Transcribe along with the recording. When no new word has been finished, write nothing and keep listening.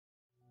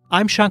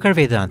I'm Shankar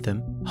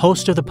Vedantam,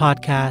 host of the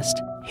podcast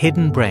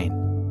Hidden Brain.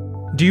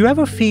 Do you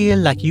ever feel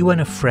like you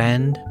and a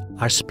friend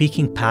are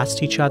speaking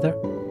past each other?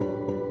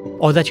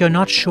 Or that you're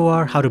not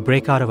sure how to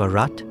break out of a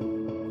rut?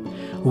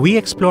 We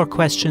explore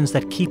questions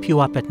that keep you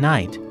up at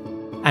night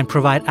and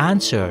provide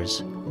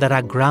answers that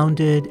are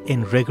grounded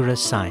in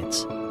rigorous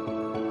science.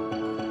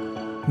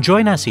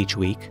 Join us each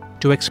week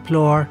to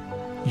explore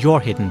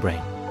your hidden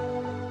brain.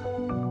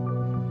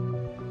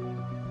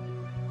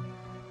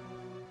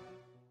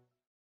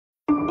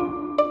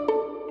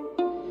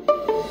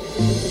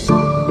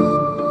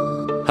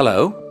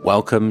 Hello,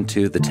 welcome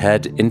to the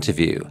TED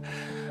Interview.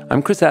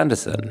 I'm Chris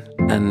Anderson,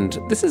 and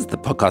this is the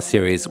podcast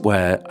series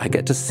where I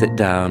get to sit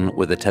down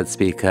with a TED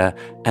speaker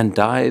and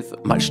dive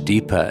much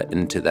deeper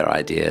into their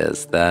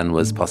ideas than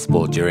was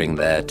possible during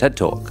their TED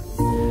Talk.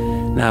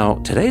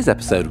 Now, today's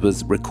episode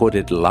was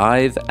recorded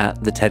live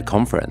at the TED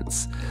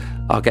Conference.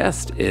 Our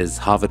guest is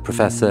Harvard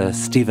professor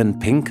Steven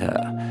Pinker.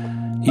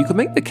 You could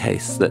make the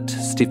case that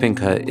Steve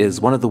Pinker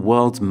is one of the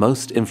world's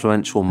most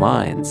influential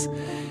minds.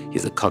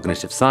 He's a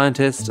cognitive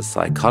scientist, a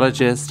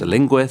psychologist, a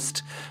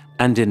linguist,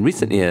 and in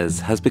recent years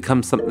has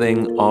become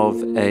something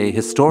of a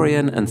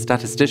historian and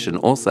statistician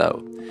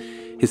also.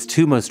 His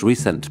two most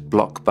recent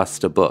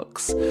blockbuster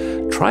books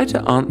try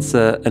to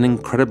answer an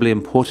incredibly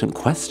important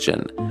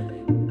question.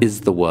 Is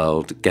the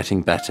world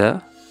getting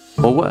better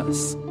or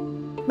worse?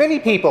 Many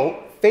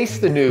people face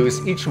the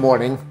news each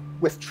morning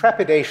with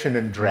trepidation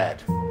and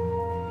dread.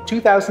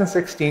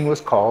 2016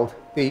 was called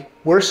the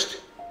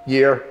worst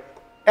year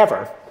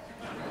ever,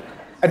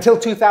 until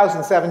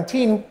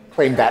 2017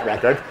 claimed that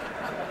record,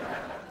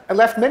 and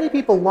left many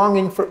people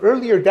longing for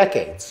earlier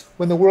decades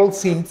when the world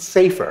seemed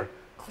safer,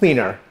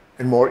 cleaner,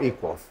 and more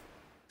equal.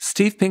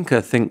 Steve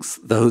Pinker thinks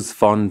those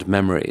fond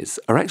memories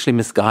are actually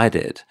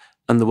misguided,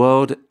 and the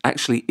world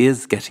actually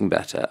is getting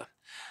better.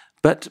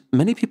 But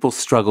many people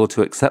struggle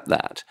to accept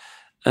that,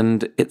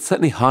 and it's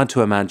certainly hard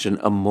to imagine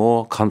a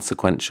more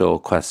consequential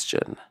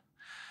question.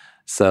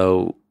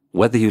 So,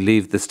 whether you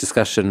leave this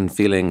discussion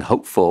feeling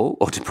hopeful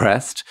or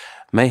depressed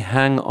may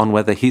hang on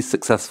whether he's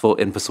successful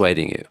in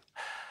persuading you.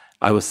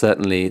 I was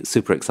certainly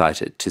super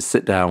excited to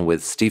sit down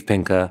with Steve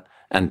Pinker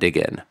and dig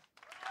in.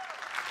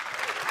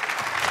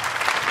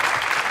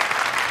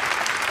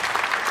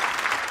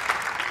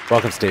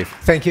 Welcome, Steve.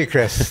 Thank you,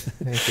 Chris.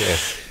 Thank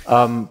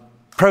you.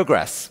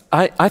 Progress.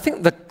 I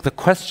think the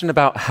question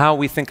about how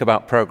we think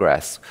about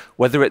progress,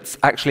 whether it's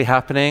actually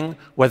happening,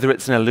 whether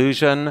it's an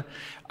illusion,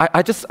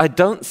 I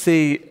don't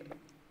see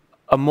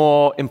a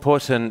more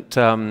important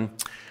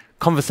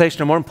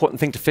conversation, a more important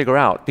thing to figure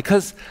out,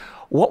 because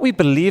what we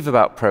believe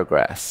about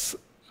progress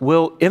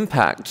will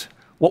impact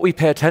what we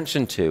pay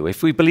attention to.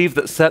 If we believe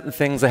that certain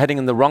things are heading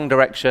in the wrong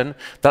direction,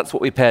 that's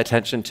what we pay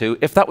attention to.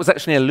 If that was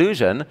actually an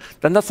illusion,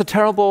 then that's a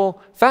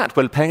terrible fact.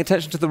 We're paying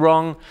attention to the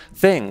wrong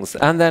things.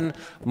 And then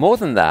more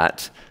than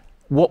that,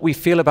 what we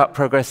feel about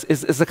progress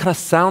is a kind of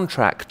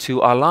soundtrack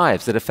to our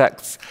lives. It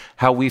affects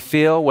how we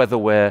feel, whether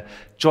we're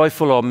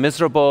joyful or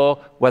miserable,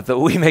 whether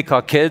we make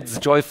our kids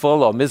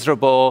joyful or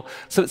miserable.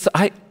 So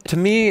to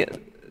me,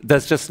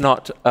 there's just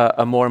not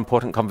a more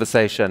important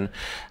conversation.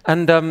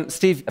 And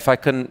Steve, if I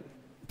can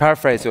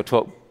paraphrase your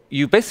talk,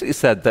 you basically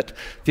said that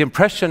the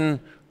impression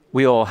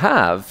we all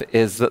have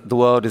is that the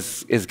world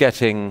is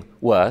getting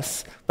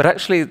worse, but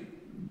actually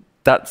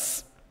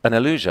that's an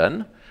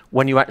illusion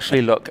when you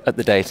actually look at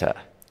the data.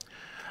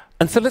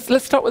 And so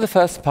let's start with the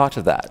first part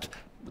of that.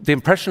 The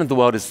impression of the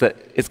world is that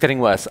it's getting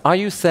worse. Are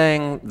you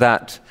saying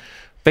that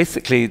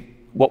basically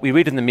what we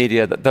read in the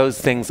media, that those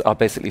things are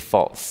basically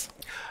false?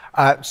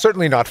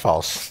 Certainly not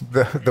false.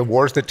 The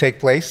wars that take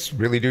place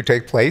really do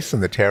take place,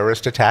 and the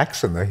terrorist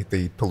attacks, and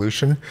the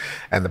pollution,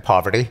 and the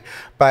poverty.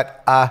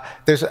 But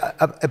there's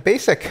a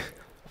basic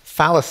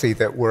fallacy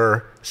that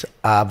we're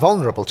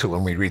vulnerable to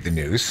when we read the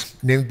news.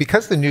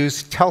 Because the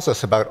news tells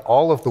us about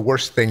all of the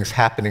worst things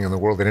happening in the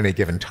world at any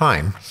given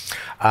time,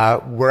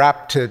 we're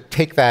apt to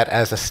take that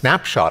as a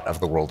snapshot of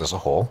the world as a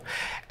whole.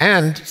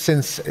 And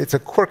since it's a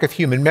quirk of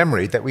human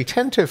memory that we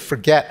tend to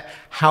forget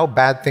how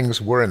bad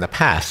things were in the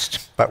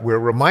past, but we're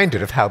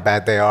reminded of how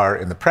bad they are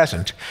in the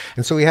present.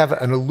 And so we have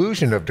an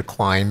illusion of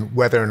decline,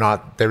 whether or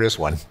not there is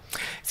one.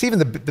 It's even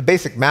the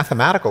basic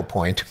mathematical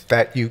point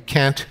that you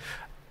can't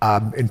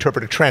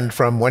interpret a trend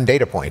from one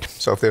data point.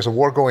 So if there's a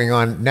war going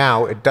on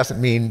now, it doesn't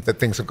mean that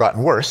things have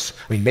gotten worse.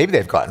 I mean, maybe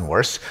they've gotten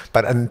worse,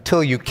 but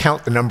until you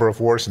count the number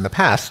of wars in the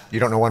past, you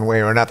don't know one way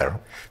or another.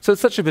 So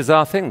it's such a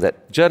bizarre thing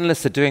that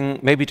journalists are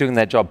maybe doing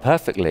their job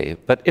perfectly,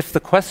 but if the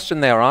question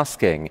they are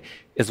asking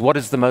is what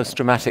is the most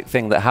dramatic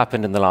thing that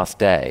happened in the last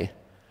day,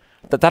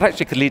 that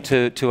actually could lead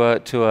to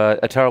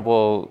a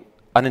terrible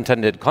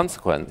unintended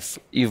consequence.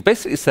 You've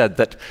basically said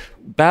that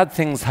bad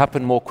things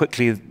happen more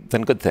quickly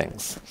than good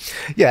things.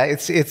 Yeah,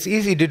 it's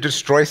easy to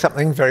destroy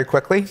something very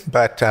quickly,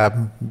 but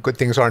good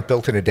things aren't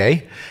built in a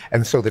day.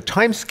 And so the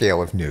time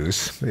scale of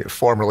news,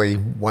 formerly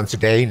once a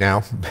day,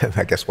 now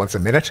I guess once a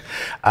minute,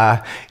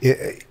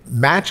 it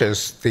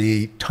matches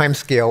the time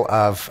scale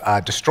of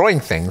destroying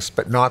things,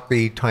 but not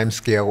the time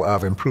scale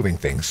of improving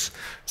things.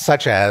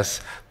 such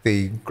as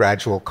the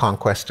gradual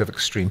conquest of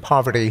extreme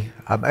poverty.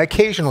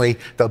 Occasionally,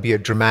 there'll be a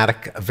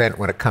dramatic event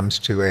when it comes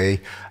to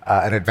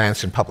an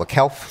advance in public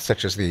health,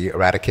 such as the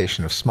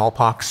eradication of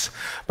smallpox.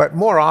 But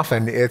more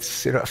often,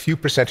 it's a few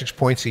percentage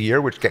points a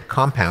year which get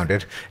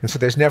compounded. And so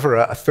there's never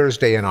a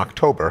Thursday in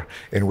October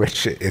in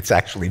which it's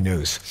actually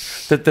news.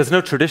 There's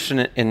no tradition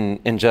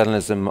in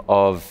journalism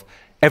of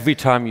every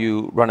time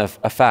you run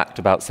a fact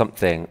about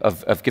something,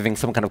 of giving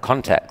some kind of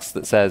context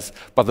that says,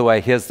 by the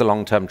way, here's the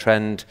long-term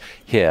trend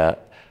here.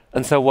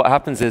 And so what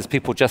happens is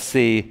people just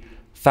see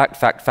fact,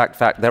 fact, fact,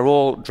 fact. They're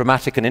all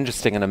dramatic and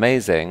interesting and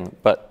amazing,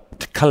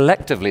 but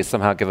collectively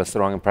somehow give us the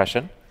wrong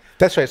impression.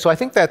 That's right. So I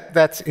think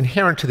that's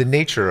inherent to the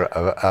nature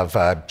of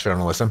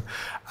journalism,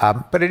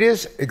 but it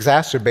is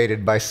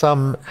exacerbated by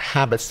some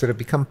habits that have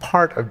become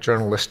part of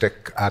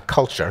journalistic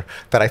culture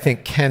that I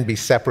think can be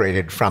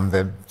separated from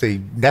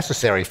the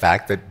necessary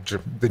fact that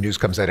the news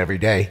comes out every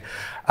day.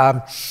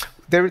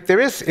 There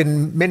is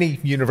in many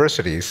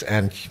universities,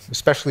 and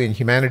especially in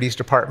humanities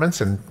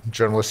departments, and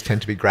journalists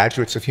tend to be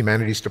graduates of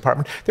humanities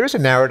department, there is a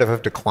narrative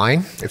of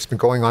decline. It's been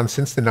going on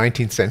since the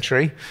 19th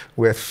century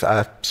with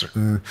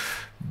certain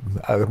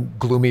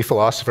gloomy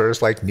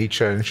philosophers like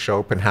Nietzsche and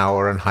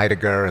Schopenhauer and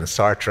Heidegger and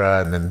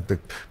Sartre, and then the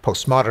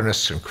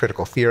postmodernists and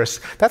critical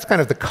theorists. That's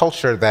kind of the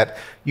culture that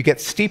you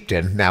get steeped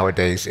in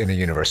nowadays in a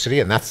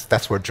university, and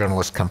that's where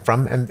journalists come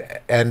from.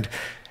 And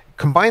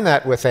combine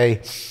that with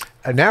a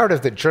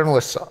narrative that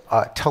journalists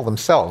tell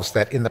themselves,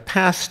 that in the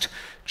past,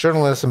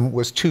 journalism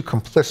was too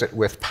complicit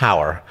with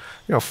power.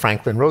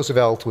 Franklin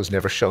Roosevelt was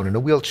never shown in a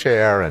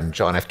wheelchair, and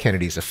John F.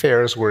 Kennedy's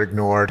affairs were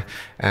ignored.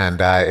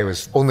 And it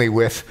was only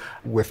with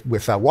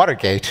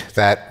Watergate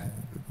that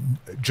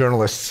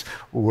journalists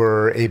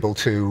were able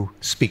to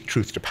speak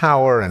truth to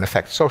power and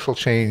affect social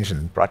change,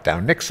 and brought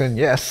down Nixon,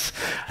 yes.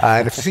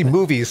 And if you see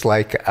movies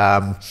like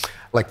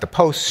The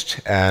Post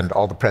and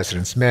All the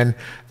President's Men,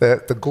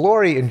 the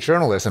glory in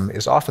journalism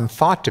is often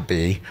thought to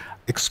be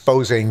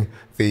exposing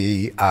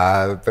the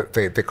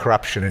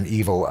corruption and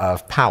evil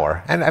of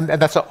power. And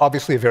that's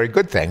obviously a very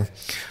good thing,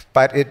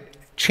 but it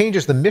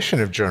changes the mission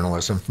of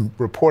journalism from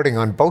reporting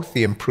on both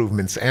the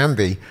improvements and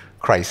the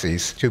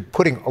crises to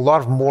putting a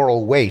lot of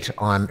moral weight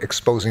on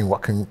exposing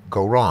what can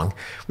go wrong,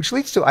 which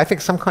leads to, I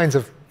think, some kinds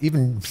of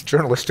even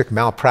journalistic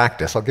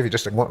malpractice. I'll give you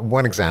just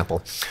one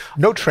example.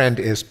 No trend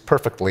is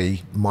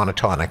perfectly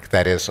monotonic,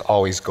 that is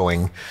always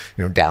going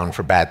down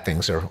for bad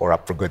things or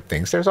up for good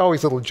things. There's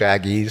always little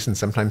jaggies and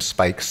sometimes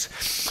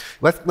spikes.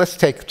 Let's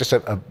take just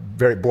a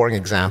very boring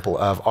example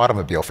of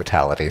automobile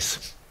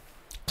fatalities.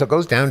 So it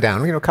goes down,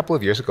 a couple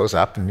of years it goes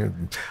up.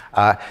 And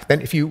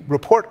then if you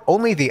report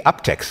only the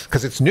upticks,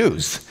 because it's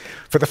news,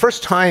 for the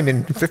first time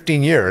in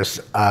 15 years,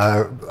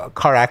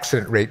 car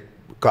accident rate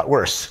got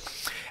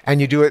worse. And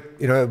you do it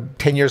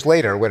 10 years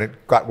later when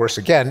it got worse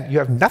again, you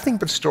have nothing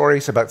but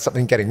stories about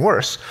something getting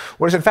worse.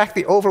 Whereas in fact,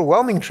 the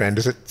overwhelming trend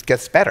is it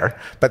gets better.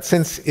 But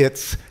since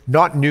it's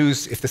not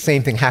news if the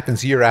same thing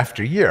happens year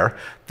after year,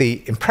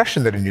 the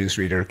impression that a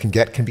newsreader can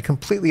get can be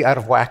completely out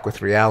of whack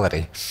with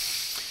reality.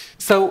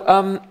 So,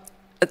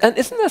 and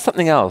isn't there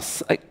something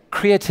else?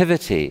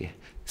 Creativity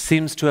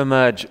seems to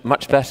emerge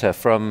much better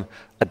from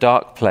a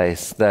dark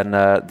place than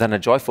a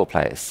joyful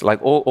place.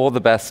 Like all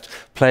the best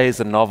plays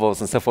and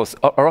novels and so forth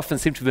are often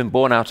seem to have been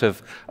born out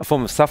of a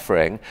form of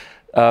suffering.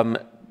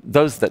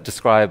 Those that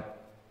describe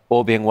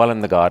all being well in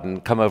the garden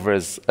come over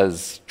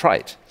as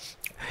trite.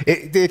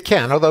 It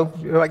can, although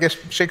I guess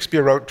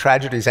Shakespeare wrote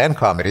tragedies and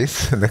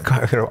comedies, and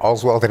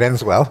all's well that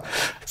ends well.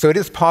 So it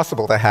is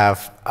possible to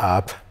have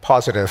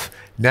positive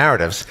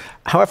narratives.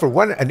 However,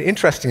 an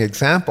interesting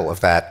example of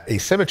that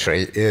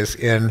asymmetry is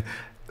in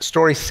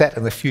stories set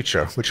in the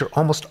future, which are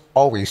almost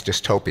always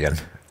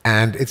dystopian.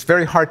 And it's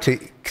very hard to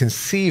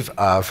conceive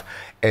of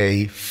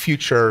a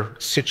future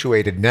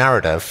situated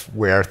narrative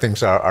where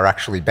things are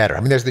actually better.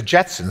 I mean, there's the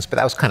Jetsons, but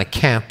that was kind of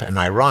camp and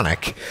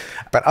ironic.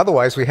 But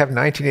otherwise, we have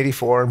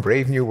 1984 and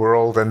Brave New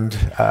World and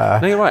no,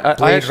 you're right.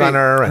 Blade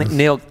Runner. I think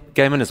Neil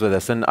Gaiman is with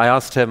us, and I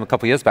asked him a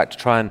couple of years back to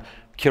try and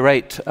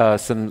curate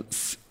some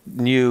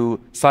new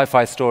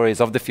sci-fi stories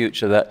of the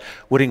future that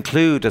would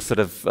include a sort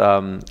of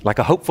like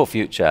a hopeful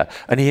future,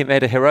 and he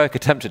made a heroic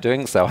attempt at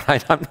doing so.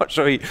 I'm not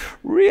sure he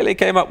really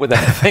came up with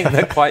anything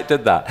that quite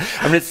did that.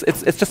 I mean,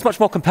 it's just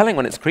much more compelling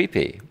when it's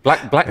creepy.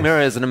 Black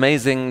Mirror is an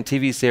amazing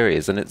TV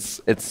series, and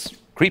it's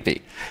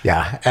creepy.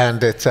 Yeah, and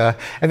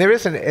there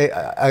is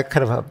a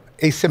kind of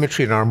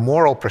asymmetry in our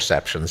moral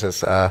perceptions,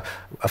 as a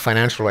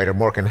financial writer,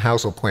 Morgan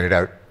Housel, pointed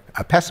out.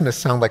 Pessimists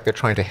sound like they're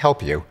trying to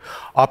help you.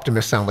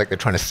 Optimists sound like they're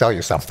trying to sell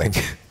you something.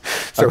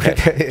 So okay.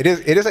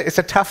 It's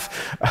a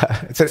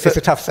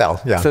tough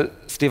sell. Yeah. So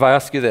Steve, I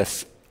ask you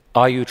this: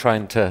 are you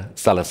trying to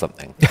sell us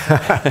something?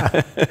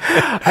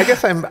 I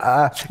guess I'm.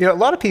 A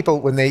lot of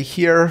people, when they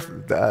hear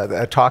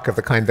a talk of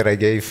the kind that I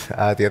gave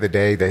the other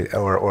day,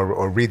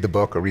 or read the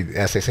book or read the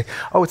essay, say,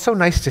 "Oh, it's so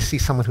nice to see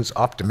someone who's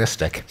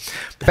optimistic."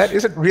 But that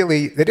isn't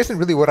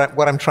really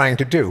what I'm trying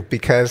to do,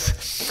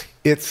 because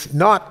it's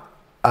not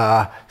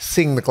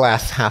seeing the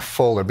glass half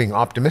full or being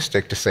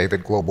optimistic to say that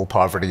global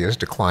poverty has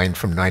declined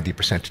from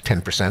 90% to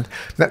 10%.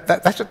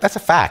 That's a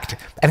fact.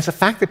 And it's a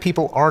fact that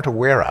people aren't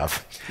aware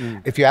of.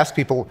 If you ask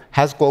people,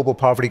 has global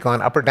poverty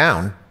gone up or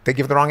down, they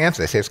give the wrong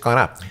answer. They say it's gone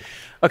up.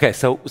 Okay,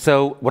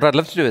 so what I'd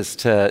love to do is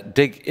to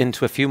dig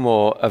into a few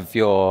more of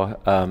your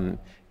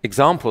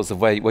examples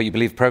of where you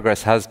believe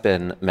progress has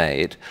been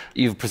made.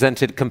 You've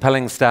presented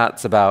compelling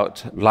stats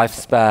about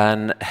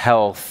lifespan,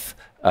 health,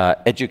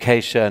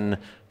 education,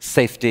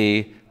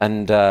 safety,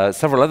 and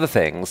several other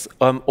things,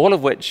 all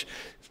of which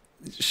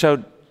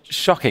showed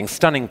shocking,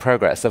 stunning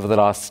progress over the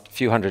last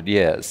few hundred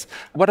years.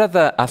 What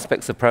other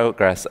aspects of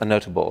progress are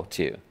notable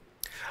to you?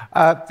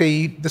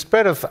 The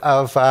spread of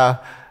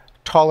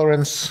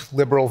tolerance,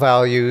 liberal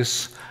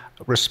values,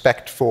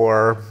 respect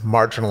for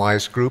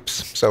marginalized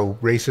groups, so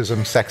racism,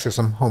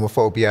 sexism,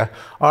 homophobia,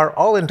 are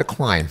all in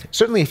decline.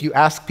 Certainly if you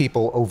ask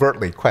people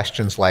overtly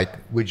questions like,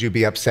 would you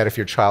be upset if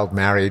your child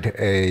married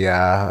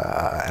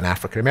an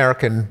African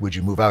American? Would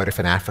you move out if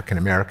an African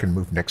American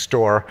moved next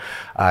door?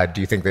 Do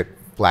you think that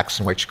blacks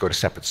and whites should go to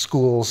separate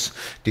schools?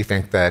 Do you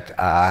think that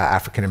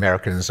African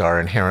Americans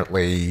are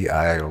inherently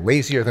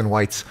lazier than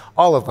whites?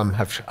 All of them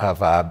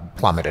have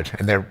plummeted,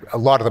 and a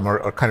lot of them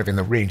are kind of in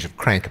the range of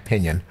crank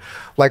opinion.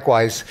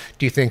 Likewise,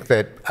 do you think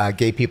that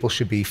gay people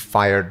should be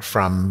fired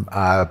from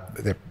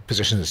their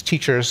positions as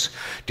teachers?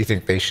 Do you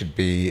think they should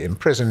be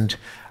imprisoned?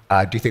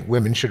 Do you think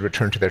women should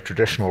return to their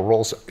traditional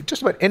roles?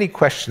 Just about any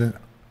question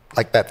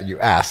like that you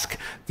ask,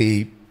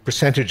 the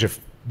percentage of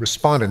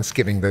respondents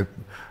giving the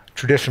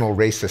traditional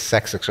racist,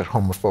 sexist, or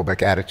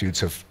homophobic attitudes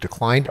have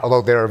declined,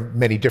 although there are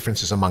many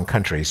differences among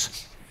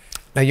countries.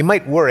 Now, you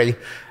might worry,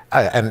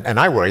 and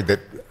I worry, that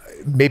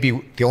maybe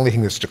the only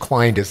thing that's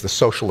declined is the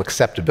social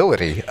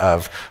acceptability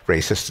of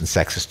racist and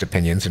sexist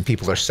opinions, and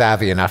people are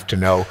savvy enough to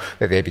know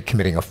that they'd be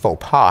committing a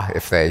faux pas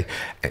if they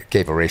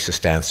gave a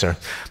racist answer.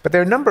 But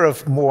there are a number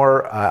of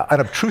more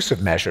unobtrusive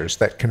measures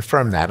that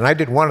confirm that, and I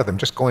did one of them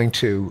just going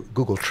to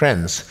Google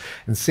Trends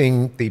and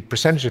seeing the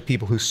percentage of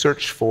people who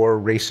search for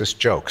racist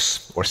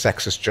jokes or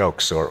sexist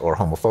jokes or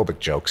homophobic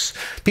jokes.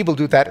 People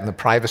do that in the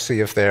privacy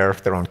of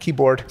their own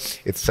keyboard.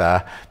 It's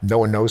no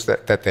one knows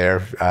that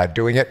they're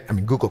doing it. I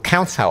mean, Google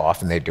counts how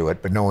often they do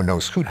it, but no one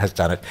knows who has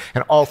done it.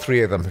 And all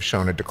three of them have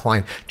shown a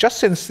decline just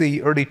since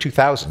the early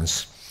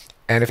 2000s.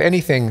 And if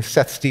anything,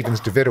 Seth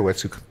Stephens-Davidowitz,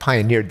 who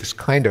pioneered this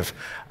kind of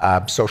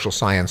social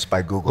science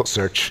by Google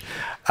search,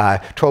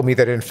 told me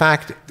that in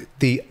fact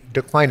the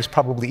decline is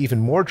probably even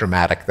more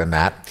dramatic than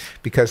that,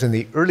 because in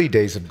the early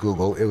days of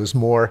Google, it was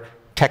more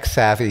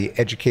tech-savvy,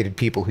 educated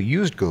people who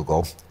used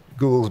Google.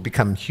 Google has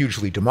become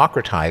hugely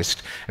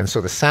democratized, and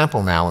so the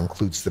sample now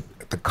includes the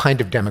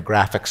kind of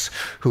demographics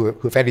who,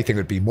 if anything,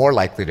 would be more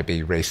likely to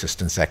be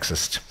racist and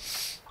sexist.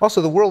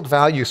 Also, the World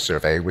Values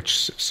Survey,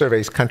 which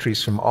surveys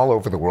countries from all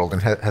over the world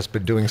and has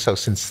been doing so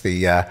since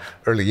the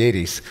early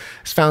 80s,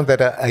 has found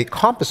that a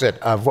composite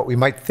of what we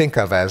might think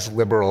of as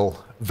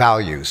liberal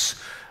values,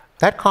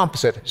 that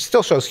composite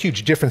still shows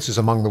huge differences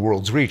among the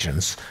world's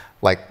regions.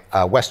 Like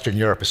Western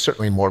Europe is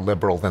certainly more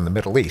liberal than the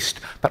Middle East,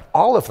 but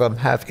all of them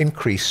have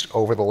increased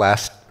over the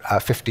last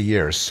 50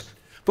 years.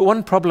 But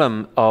one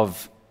problem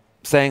of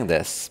saying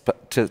this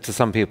to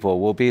some people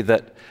will be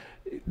that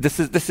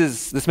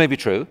this may be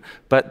true,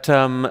 but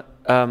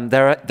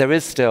there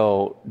is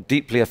still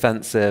deeply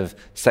offensive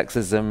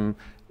sexism,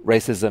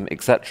 racism,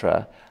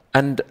 etc.,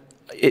 and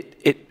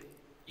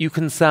you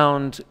can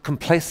sound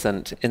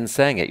complacent in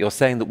saying it. You're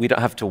saying that we don't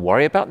have to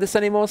worry about this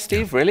anymore,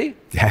 Steve? Really?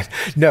 Yeah.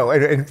 No.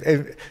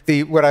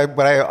 What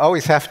I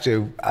always have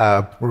to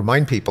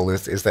remind people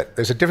is that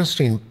there's a difference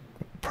between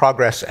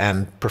progress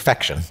and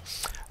perfection.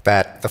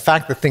 That the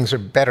fact that things are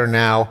better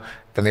now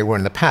than they were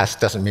in the past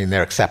doesn't mean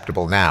they're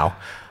acceptable now.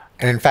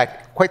 And in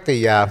fact, quite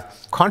the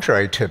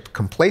contrary to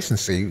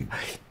complacency,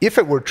 if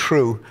it were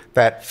true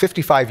that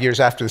 55 years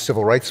after the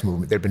Civil Rights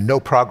Movement there'd been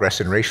no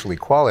progress in racial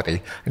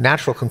equality, a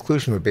natural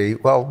conclusion would be,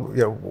 well,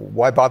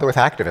 why bother with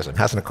activism? It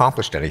hasn't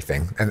accomplished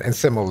anything. And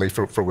similarly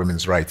for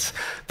women's rights.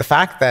 The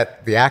fact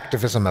that the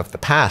activism of the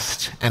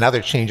past and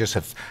other changes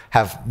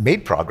have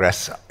made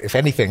progress, if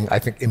anything, I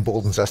think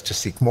emboldens us to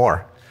seek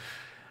more.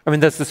 I mean,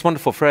 there's this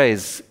wonderful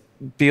phrase,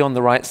 be on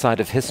the right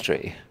side of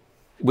history,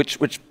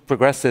 which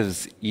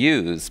progressives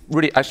use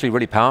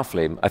really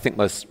powerfully, I think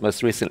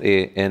most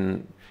recently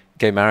in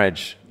gay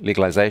marriage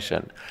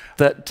legalization,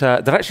 that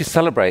actually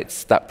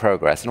celebrates that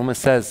progress and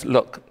almost says,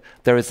 look,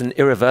 there is an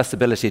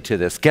irreversibility to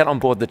this. Get on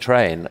board the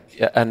train.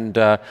 And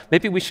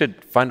maybe we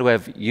should find a way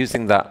of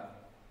using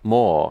that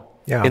more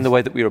in the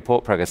way that we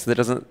report progress, so that it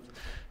doesn't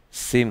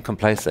seem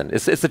complacent.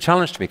 It's a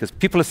challenge to me, because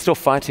people are still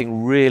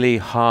fighting really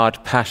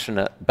hard,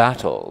 passionate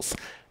battles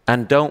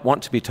and don't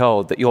want to be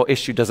told that your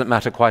issue doesn't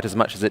matter quite as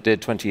much as it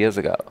did 20 years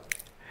ago.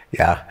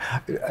 Yeah.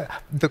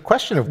 The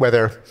question of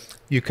whether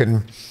you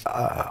can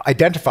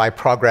identify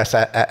progress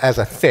as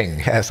a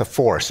thing, as a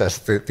force,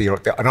 as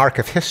an arc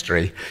of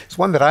history, is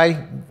one that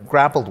I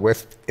grappled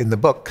with in the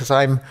book, because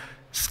I'm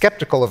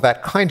skeptical of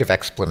that kind of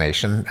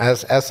explanation.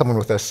 As someone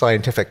with a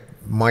scientific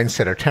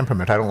mindset or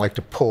temperament, I don't like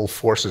to pull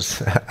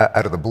forces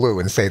out of the blue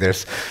and say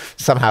there's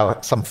somehow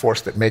some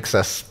force that makes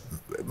us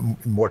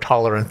more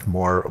tolerant,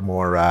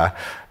 more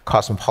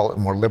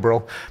cosmopolitan, more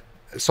liberal.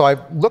 So I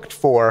looked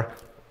for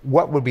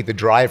what would be the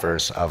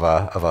drivers of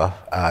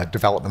a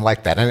development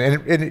like that,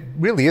 and it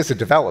really is a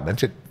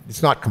development.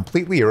 It's not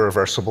completely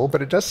irreversible,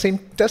 but it does seem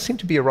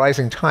to be a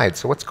rising tide.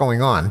 So what's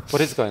going on? What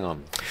is going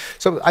on?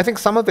 So I think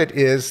some of it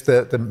is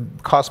the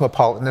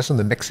cosmopolitanism,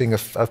 the mixing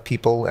of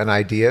people and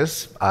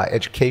ideas,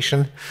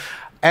 education.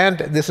 And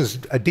this is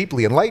a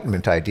deeply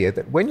Enlightenment idea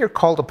that when you're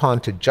called upon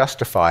to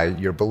justify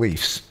your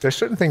beliefs, there's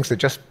certain things that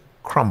just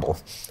crumble.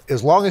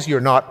 As long as you're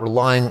not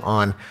relying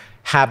on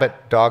habit,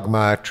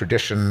 dogma,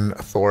 tradition,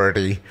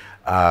 authority,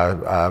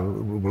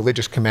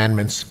 religious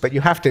commandments, but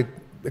you have to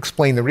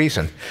explain the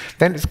reason,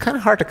 then it's kind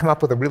of hard to come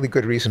up with a really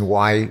good reason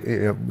why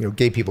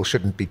gay people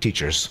shouldn't be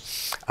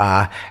teachers.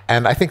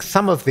 And I think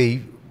some of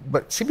the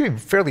what seem to be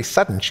fairly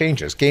sudden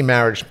changes, gay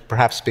marriage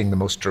perhaps being the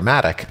most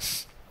dramatic,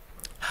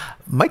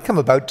 might come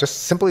about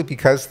just simply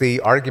because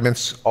the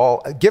arguments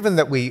given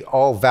that we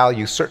all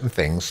value certain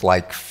things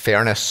like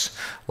fairness,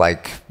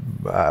 like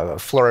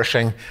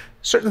flourishing,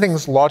 certain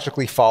things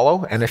logically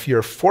follow, and if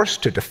you're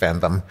forced to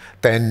defend them,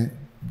 then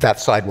that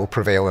side will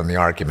prevail in the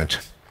argument.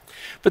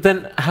 But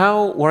then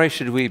how worried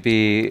should we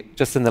be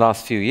just in the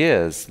last few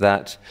years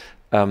that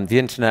the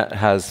internet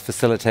has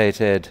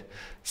facilitated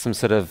some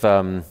sort of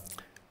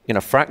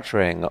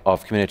fracturing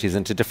of communities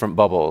into different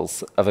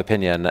bubbles of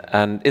opinion?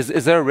 And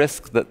is there a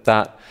risk that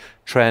that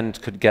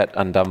trend could get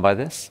undone by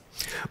this?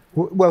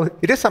 Well,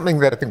 it is something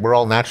that I think we're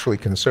all naturally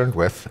concerned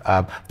with,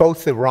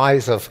 both the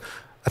rise of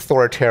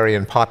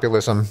authoritarian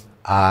populism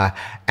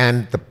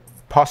and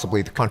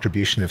possibly the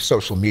contribution of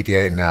social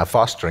media in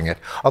fostering it.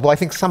 Although I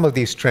think some of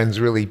these trends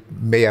really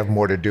may have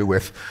more to do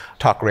with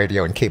talk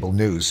radio and cable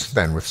news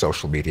than with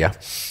social media.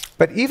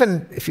 But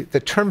even the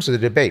terms of the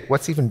debate,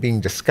 what's even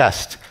being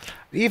discussed,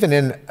 even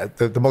in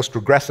the most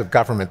regressive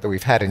government that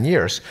we've had in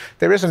years,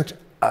 there isn't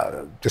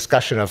a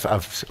discussion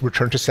of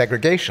return to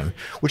segregation,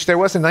 which there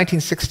was in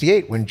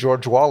 1968 when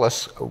George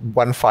Wallace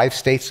won 5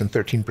 states and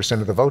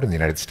 13% of the vote in the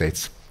United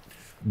States.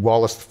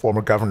 Wallace, the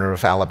former governor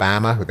of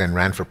Alabama, who then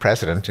ran for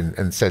president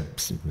and said,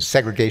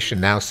 segregation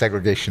now,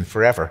 segregation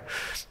forever.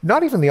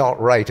 Not even the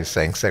alt-right is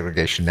saying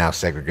segregation now,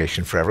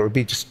 segregation forever. It would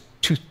be just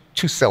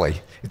too silly.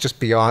 It's just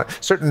beyond,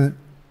 certain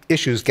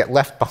issues get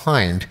left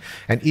behind,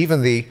 and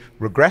even the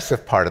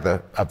regressive part of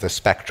the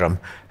spectrum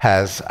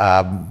has,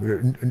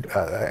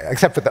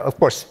 except for, of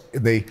course,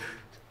 the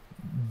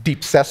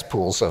deep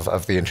cesspools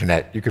of the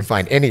internet, you can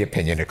find any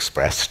opinion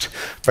expressed.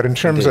 But in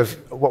terms of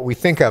what we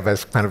think of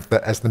as kind of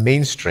as the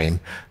mainstream,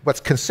 what's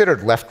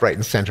considered left, right,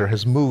 and center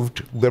has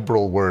moved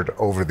liberalward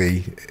over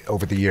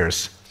the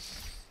years.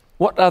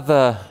 What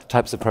other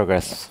types of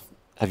progress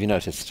have you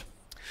noticed?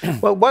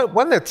 Well,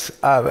 one that's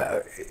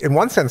in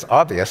one sense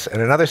obvious, and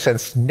in another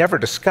sense never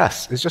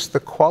discussed, is just the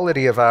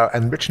quality of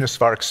and richness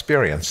of our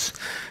experience.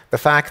 The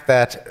fact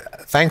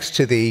that thanks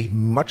to the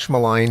much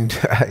maligned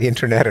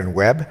internet and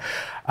web,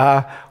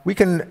 we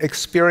can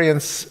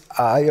experience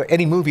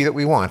any movie that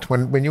we want.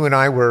 When you and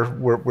I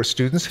were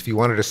students, if you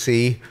wanted to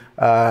see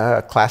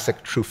a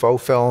classic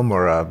Truffaut film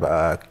or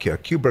a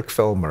Kubrick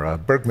film or a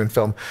Bergman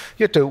film,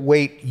 you had to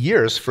wait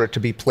years for it to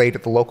be played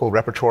at the local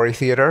repertory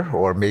theater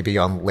or maybe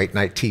on late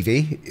night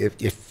TV,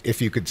 if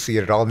you could see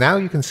it at all. Now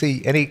you can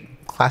see any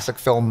classic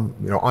film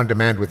on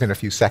demand within a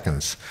few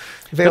seconds.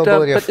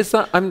 Availability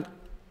but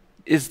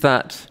is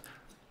that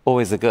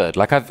always a good?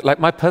 Like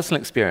my personal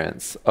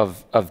experience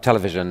of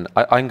television,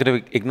 I'm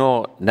going to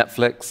ignore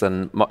Netflix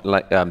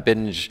and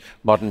binge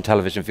modern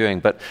television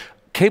viewing, but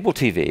cable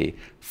TV,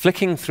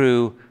 flicking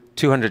through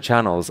 200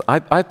 channels,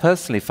 I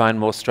personally find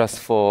more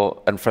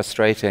stressful and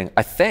frustrating,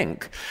 I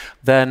think,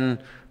 than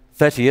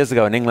 30 years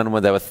ago in England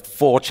when there were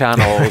 4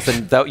 channels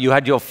and you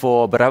had your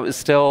 4, but I was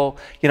still,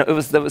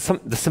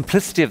 the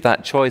simplicity of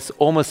that choice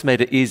almost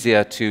made it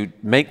easier to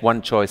make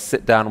one choice,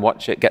 sit down,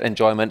 watch it, get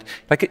enjoyment.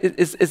 Like,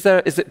 is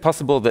it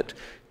possible that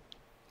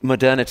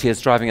modernity is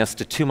driving us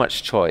to too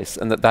much choice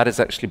and that is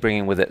actually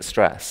bringing with it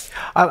stress?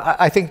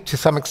 I think to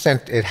some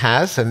extent it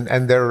has,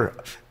 and there,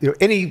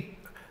 any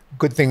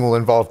good thing will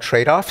involve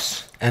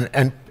trade-offs,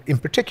 and in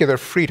particular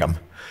freedom.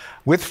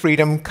 With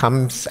freedom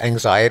comes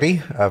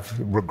anxiety of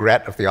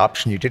regret of the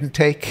option you didn't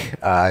take.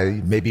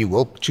 Maybe you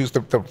will choose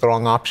the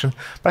wrong option.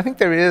 But I think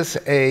there is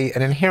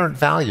an inherent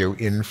value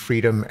in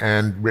freedom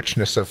and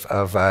richness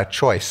of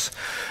choice.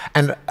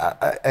 And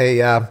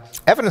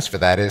evidence for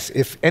that is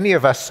if any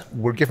of us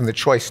were given the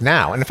choice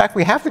now, and in fact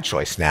we have the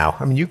choice now.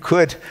 I mean, you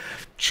could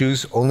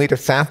choose only to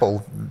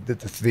sample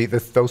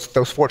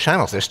those 4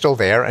 channels. They're still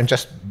there, and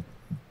just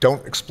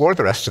don't explore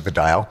the rest of the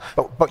dial,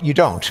 but you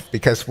don't,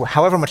 because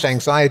however much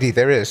anxiety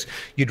there is,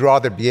 you'd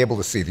rather be able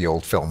to see the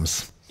old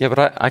films. Yeah,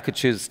 but I could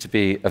choose to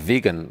be a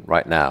vegan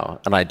right now,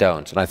 and I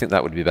don't, and I think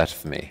that would be better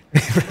for me.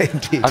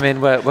 Indeed. I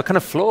mean, we're kind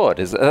of flawed.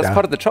 That's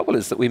part of the trouble,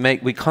 is that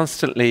we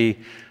constantly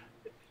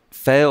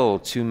fail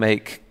to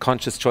make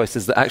conscious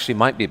choices that actually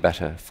might be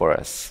better for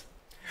us.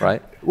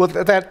 right? Well,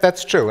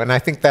 that's true, and I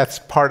think that's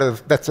part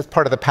of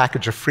the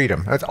package of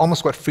freedom. That's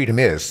almost what freedom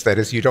is. That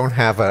is, you don't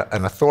have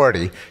an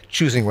authority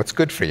choosing what's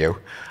good for you.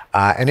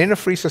 And in a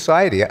free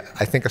society,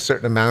 I think a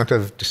certain amount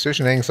of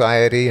decision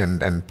anxiety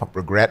and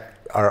regret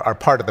are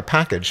part of the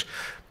package.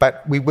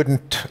 But we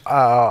wouldn't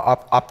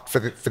opt for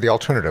the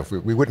alternative.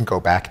 We wouldn't go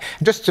back.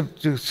 And just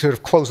to sort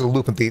of close the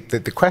loop of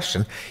the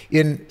question,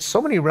 in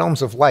so many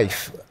realms of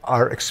life,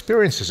 our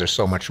experiences are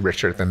so much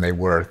richer than they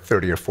were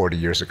 30 or 40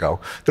 years ago.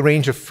 The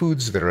range of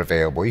foods that are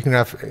available. You can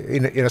have,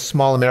 in a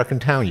small American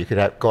town, you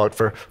could go out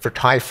for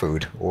Thai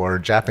food or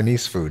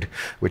Japanese food,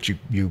 which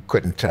you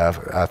couldn't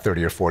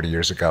 30 or 40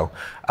 years ago.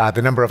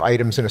 The number of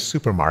items in a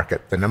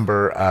supermarket, the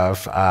number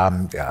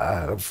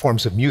of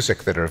forms of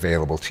music that are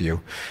available to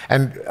you.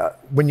 And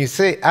when you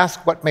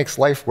ask what makes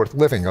life worth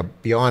living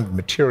beyond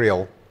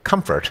material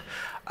comfort,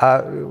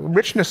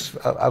 richness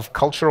of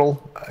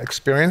cultural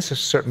experience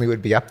certainly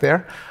would be up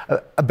there.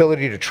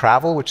 Ability to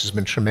travel, which has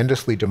been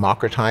tremendously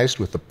democratized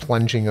with the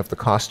plunging of the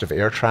cost of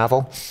air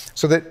travel.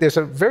 So that there's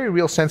a very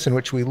real sense in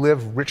which we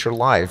live richer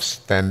lives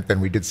than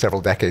we did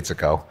several decades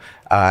ago.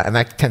 And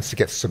that tends to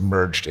get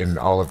submerged in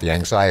all of the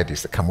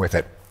anxieties that come with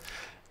it.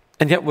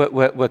 And yet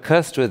we're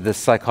cursed with this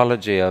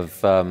psychology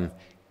of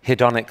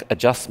hedonic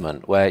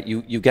adjustment, where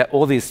you get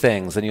all these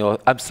things and you're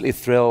absolutely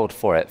thrilled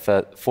for it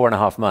for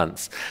 4.5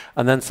 months,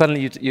 and then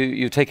suddenly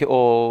you take it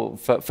all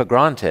for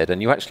granted,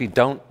 and you actually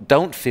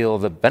don't feel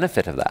the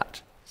benefit of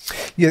that.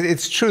 Yeah,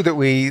 it's true that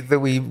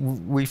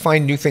we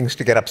find new things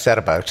to get upset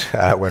about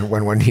when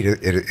one need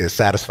is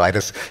satisfied.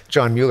 As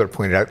John Mueller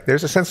pointed out,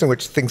 there's a sense in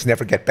which things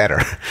never get better,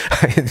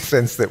 in the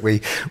sense that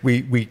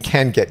we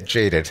can get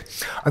jaded.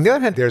 On the other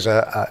hand, there's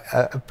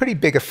a pretty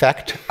big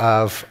effect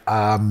of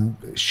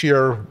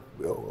sheer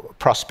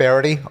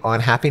prosperity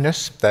on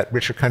happiness, that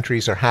richer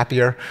countries are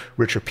happier,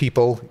 richer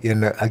people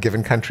in a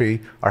given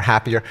country are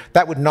happier.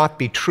 That would not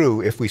be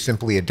true if we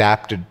simply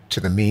adapted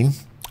to the mean.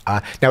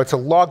 Now, it's a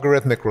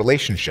logarithmic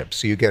relationship,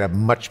 so you get a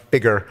much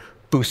bigger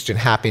boost in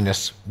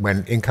happiness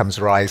when incomes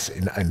rise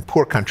in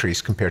poor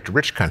countries compared to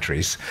rich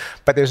countries,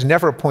 but there's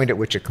never a point at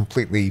which it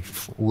completely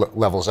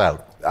levels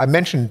out. I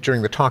mentioned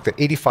during the talk that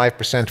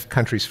 85% of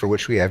countries for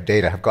which we have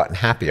data have gotten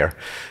happier.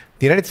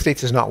 The United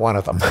States is not one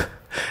of them.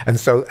 And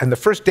the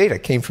first data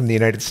came from the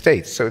United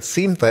States. So it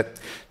seemed that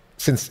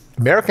since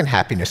American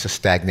happiness has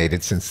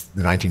stagnated since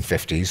the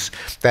 1950s,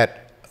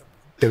 that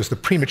there was the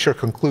premature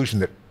conclusion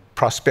that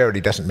prosperity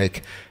doesn't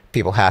make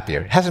people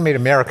happier. It hasn't made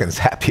Americans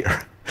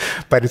happier,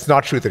 but it's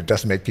not true that it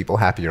doesn't make people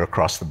happier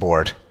across the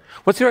board.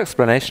 What's your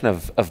explanation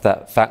of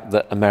that fact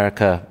that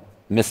America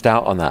missed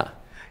out on that?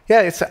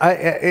 Yeah,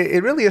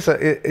 it really is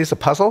a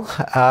puzzle.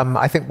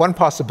 I think one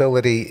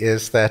possibility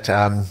is that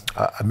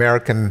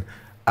American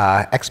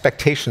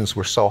expectations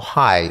were so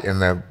high in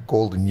the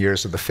golden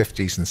years of the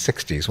 50s and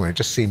 60s, when it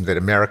just seemed that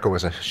America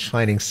was a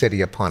shining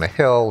city upon a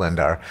hill, and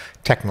our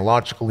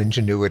technological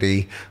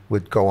ingenuity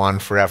would go on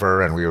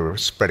forever, and we were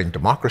spreading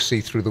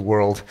democracy through the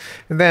world.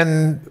 And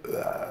then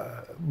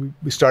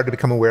we started to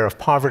become aware of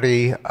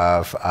poverty,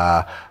 of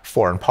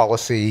foreign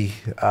policy,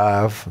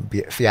 of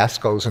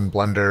fiascos and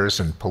blunders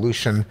and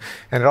pollution,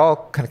 and it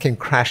all kind of came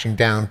crashing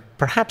down,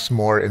 perhaps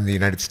more in the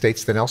United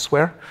States than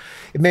elsewhere.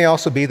 It may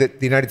also be that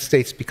the United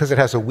States, because it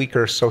has a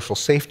weaker social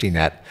safety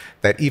net,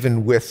 that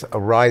even with a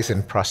rise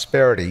in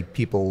prosperity,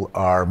 people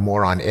are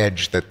more on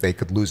edge that they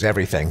could lose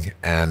everything,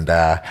 and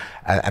that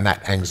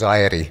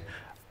anxiety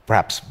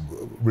perhaps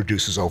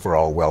reduces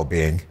overall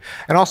well-being.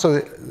 And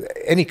also,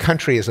 any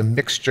country is a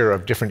mixture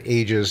of different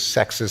ages,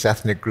 sexes,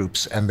 ethnic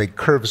groups, and the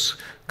curves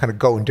kind of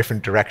go in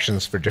different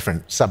directions for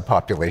different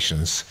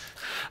subpopulations.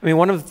 I mean,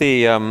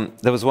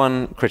 there was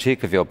one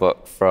critique of your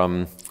book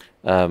from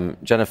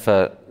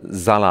Jennifer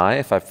Zalai,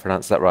 if I've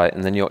pronounced that right,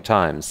 in the New York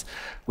Times,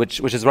 which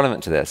is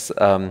relevant to this.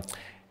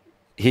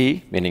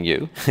 He, meaning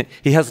you,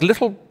 he has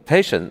little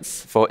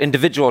patience for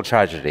individual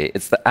tragedy.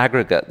 It's the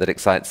aggregate that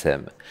excites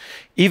him.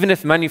 Even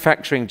if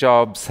manufacturing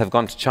jobs have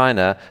gone to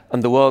China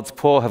and the world's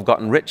poor have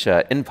gotten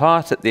richer, in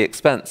part at the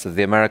expense of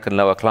the American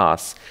lower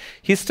class,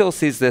 he still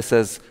sees this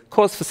as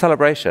cause for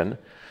celebration.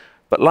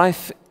 But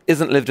life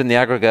isn't lived in the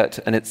aggregate,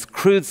 and it's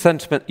crude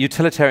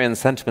utilitarian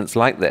sentiments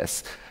like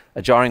this,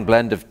 a jarring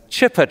blend of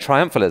chipper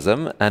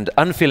triumphalism and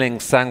unfeeling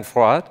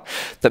sang-froid,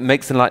 that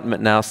makes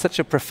Enlightenment Now such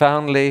a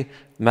profoundly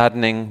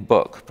maddening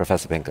book,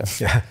 Professor Pinker.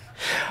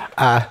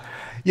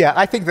 Yeah,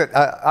 I think that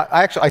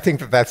I think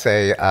that that's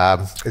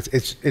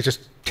it's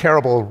just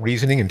terrible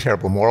reasoning and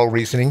terrible moral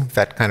reasoning,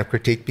 that kind of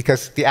critique,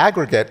 because the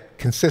aggregate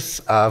consists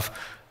of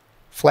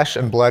flesh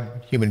and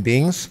blood human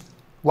beings,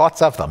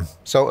 lots of them.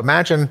 So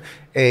imagine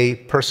a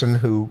person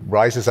who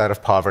rises out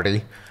of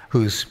poverty,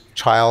 whose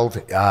child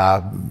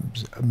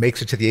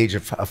makes it to the age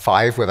of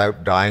 5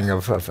 without dying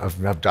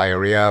of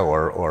diarrhea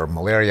or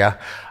malaria,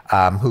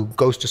 who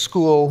goes to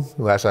school,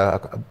 who has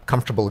a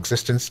comfortable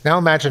existence. Now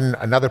imagine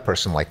another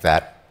person like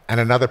that, and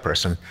another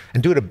person,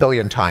 and do it 1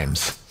 billion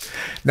times.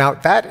 Now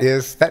that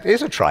is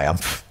a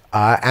triumph,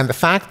 and the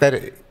fact that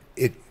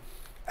it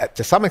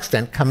to some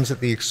extent comes at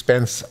the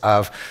expense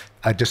of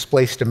a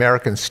displaced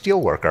American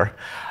steelworker.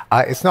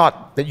 It's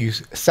not that you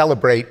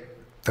celebrate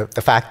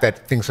the fact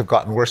that things have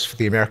gotten worse for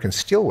the American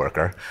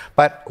steelworker,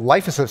 but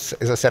life is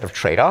a set of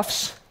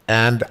trade-offs.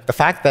 And the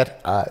fact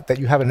that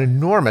you have an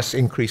enormous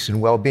increase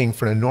in well-being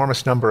for an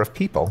enormous number of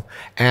people,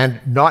 and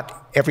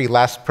not every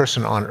last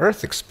person on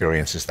Earth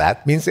experiences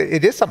that, means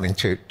it is something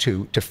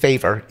to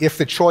favor. If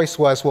the choice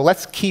was, well,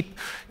 let's keep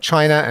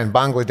China and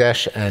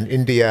Bangladesh and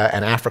India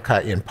and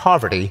Africa in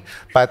poverty,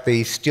 but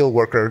the steel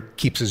worker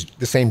keeps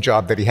the same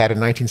job that he had in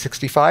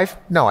 1965,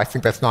 no, I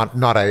think that's not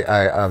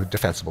a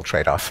defensible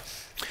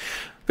trade-off.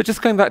 But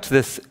just going back to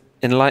this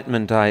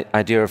Enlightenment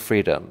idea of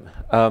freedom,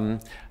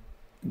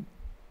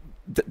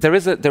 there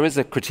is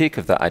a critique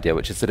of that idea,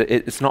 which is that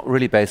it's not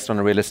really based on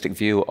a realistic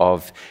view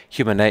of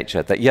human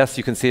nature. That yes,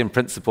 you can see in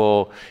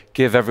principle,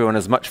 give everyone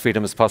as much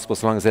freedom as possible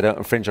so long as they don't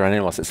infringe on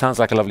anyone else. It sounds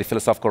like a lovely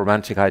philosophical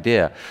romantic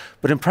idea.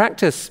 But in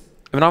practice,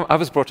 I mean, I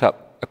was brought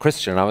up a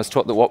Christian, and I was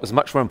taught that what was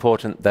much more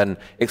important than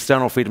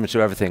external freedom to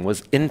do everything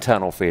was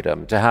internal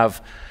freedom, to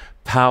have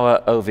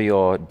power over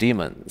your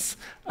demons,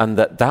 and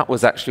that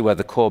was actually where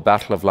the core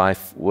battle of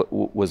life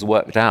was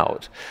worked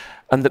out.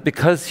 And that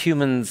because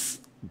humans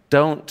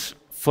don't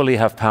fully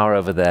have power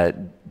over their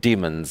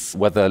demons,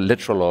 whether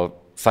literal or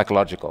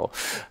psychological,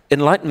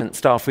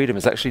 Enlightenment-style freedom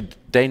is actually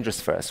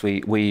dangerous for us.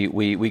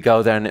 We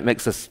go there and it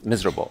makes us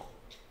miserable.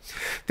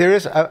 There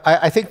is,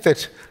 I think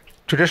that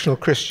traditional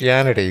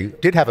Christianity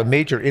did have a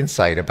major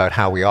insight about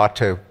how we ought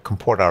to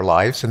comport our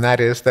lives, and that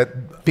is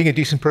that being a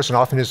decent person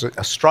often is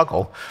a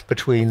struggle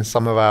between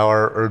some of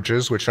our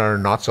urges, which are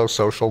not so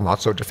social,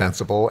 not so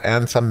defensible,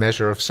 and some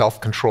measure of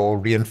self-control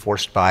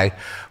reinforced by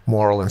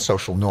moral and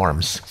social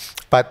norms.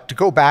 But to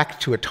go back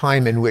to a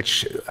time in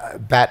which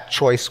that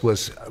choice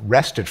was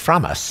wrested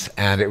from us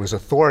and it was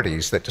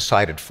authorities that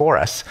decided for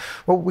us,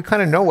 well, we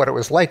kind of know what it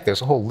was like.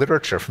 There's a whole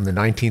literature from the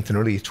 19th and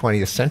early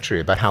 20th century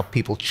about how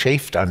people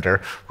chafed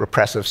under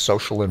repressive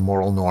social and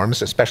moral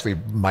norms, especially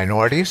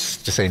minorities,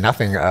 to say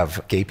nothing of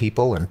gay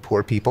people and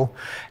poor people.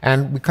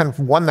 And we kind of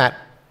won that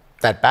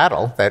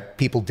battle, that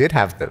people did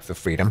have the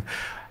freedom.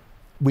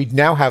 We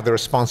now have the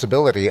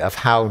responsibility of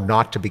how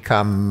not to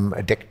become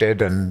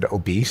addicted and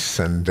obese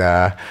and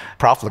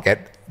profligate,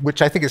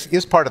 which I think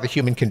is part of the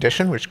human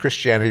condition, which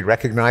Christianity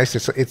recognized.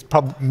 It's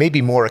probably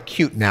maybe more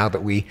acute now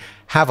that we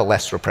have a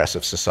less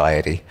repressive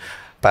society.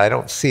 But I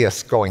don't see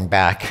us going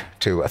back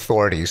to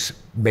authorities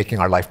making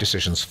our life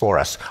decisions for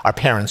us. Our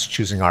parents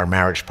choosing our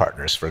marriage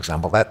partners, for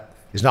example. That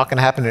is not going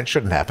to happen, and it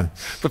shouldn't happen.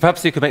 But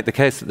perhaps you could make the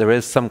case that there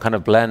is some kind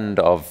of blend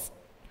of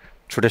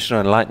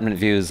traditional Enlightenment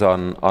views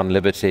on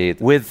liberty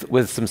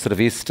with some sort of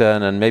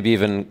Eastern and maybe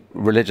even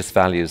religious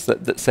values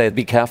that say,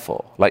 be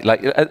careful. Like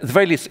at the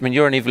very least, I mean,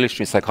 you're an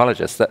evolutionary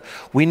psychologist, that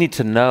we need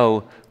to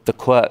know the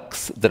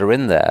quirks that are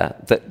in there,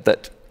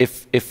 that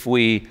if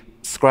we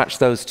scratch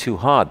those too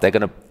hard, they're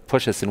going to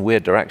push us in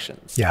weird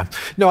directions. Yeah.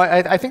 No,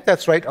 I think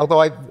that's right,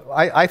 although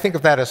I think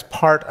of that as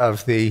part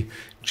of the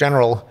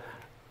general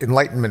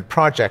Enlightenment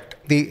project.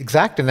 The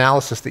exact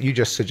analysis that you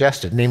just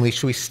suggested, namely,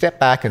 should we step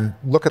back and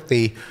look at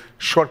the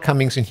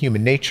shortcomings in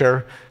human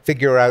nature,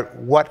 figure out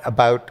what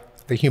about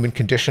the human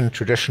condition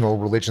traditional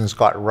religions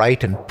got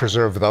right and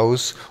preserve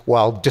those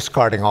while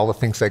discarding all the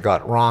things they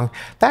got wrong.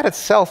 That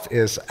itself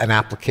is an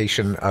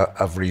application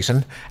of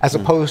reason, as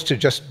opposed to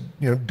just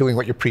doing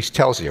what your priest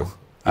tells you.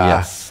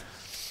 Yes.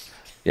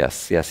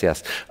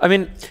 Yes. I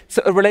mean,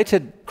 so a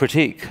related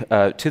critique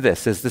to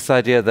this is this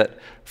idea that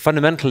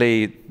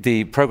fundamentally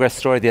the progress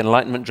story, the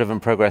Enlightenment-driven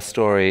progress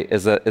story,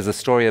 is a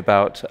story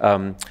about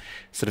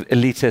sort of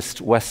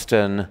elitist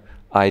Western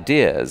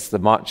ideas, the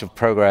march of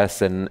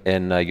progress in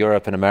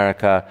Europe and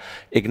America,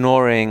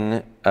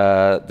 ignoring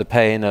the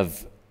pain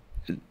of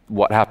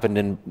what happened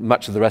in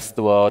much of the rest of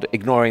the world,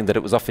 ignoring that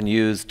it was often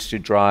used to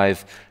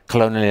drive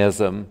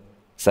colonialism,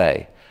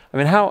 say. I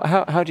mean,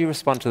 how do you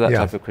respond to that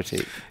type of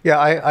critique? Yeah,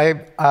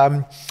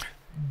 I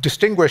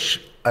distinguish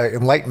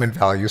Enlightenment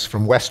values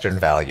from Western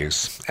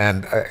values,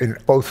 and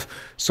both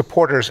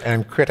supporters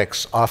and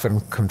critics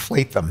often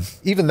conflate them.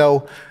 Even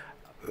though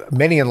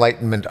many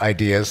Enlightenment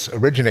ideas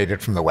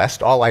originated from the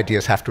West, all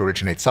ideas have to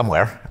originate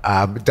somewhere.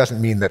 It doesn't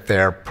mean that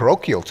they're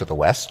parochial to the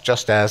West,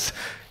 just as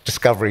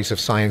discoveries of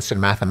science and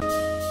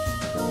mathematics.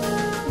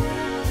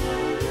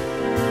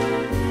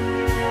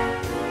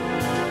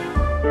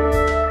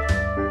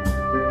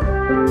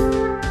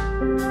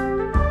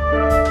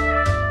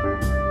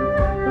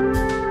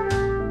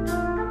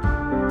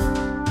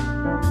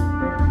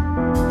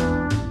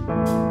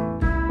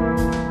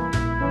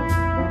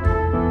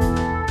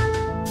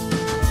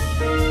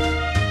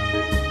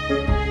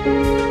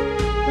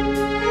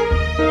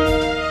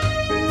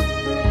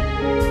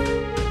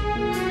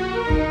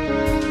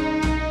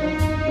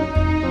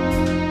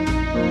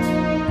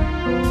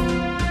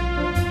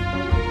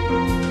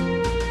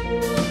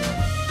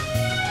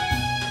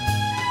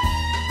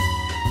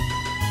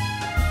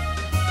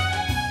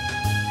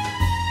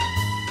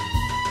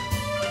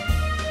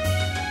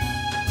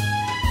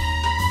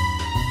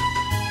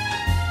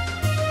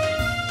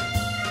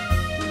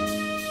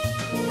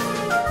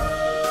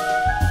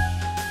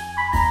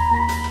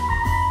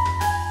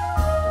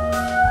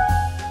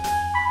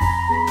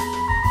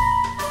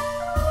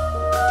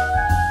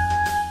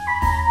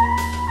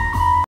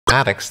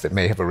 mathematics that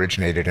may have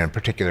originated in a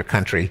particular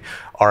country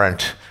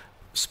aren't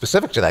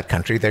specific to that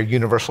country. They're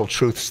universal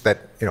truths that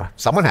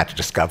someone had to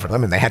discover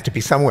them, and they had to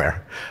be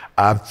somewhere.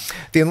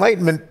 The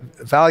Enlightenment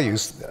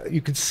values,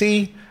 you could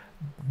see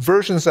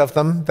versions of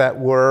them that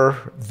were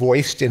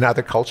voiced in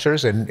other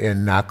cultures,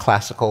 in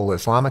classical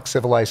Islamic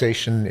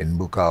civilization, in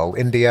Mughal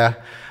India.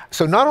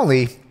 So not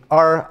only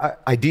are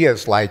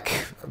ideas like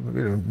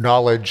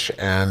knowledge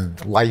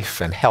and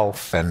life and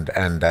health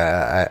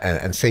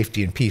and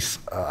safety and peace,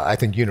 I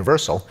think,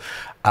 universal,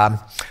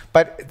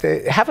 but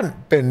they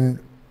haven't been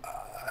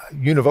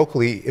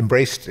univocally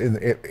embraced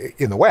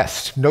in the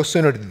West. No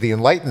sooner did the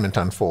Enlightenment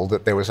unfold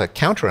that there was a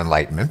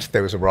counter-Enlightenment.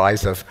 There was a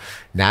rise of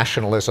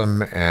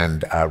nationalism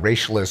and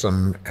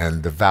racialism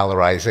and the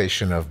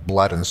valorization of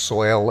blood and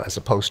soil as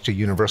opposed to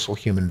universal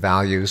human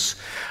values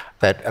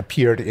that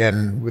appeared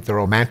with the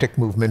Romantic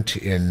movement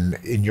in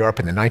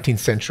Europe in the 19th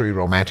century,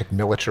 Romantic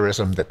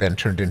militarism that then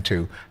turned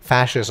into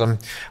fascism.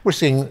 We're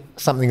seeing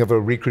something of a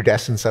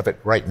recrudescence of it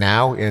right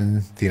now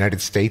in the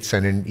United States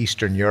and in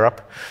Eastern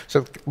Europe.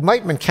 So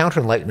Enlightenment,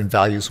 counter-Enlightenment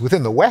values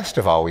within the West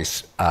have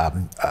always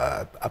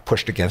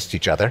pushed against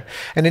each other.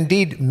 And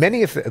indeed,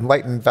 many of the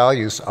Enlightenment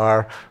values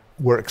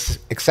were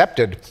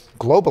accepted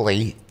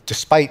globally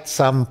despite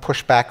some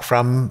pushback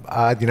from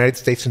the United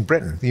States and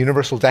Britain. The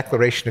Universal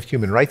Declaration of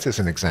Human Rights is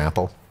an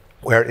example,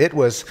 where it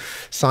was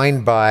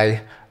signed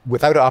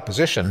without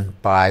opposition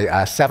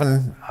by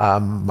 7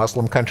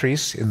 Muslim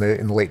countries in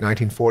the late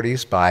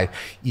 1940s, by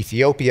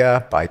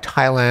Ethiopia, by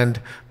Thailand,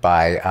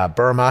 by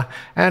Burma,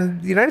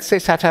 and the United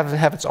States had to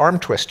have its arm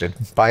twisted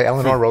by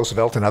Eleanor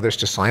Roosevelt and others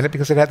to sign it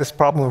because it had this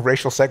problem of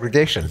racial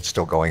segregation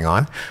still going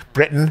on.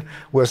 Britain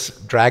was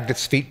dragged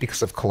its feet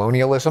because of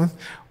colonialism,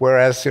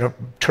 whereas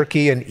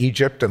Turkey and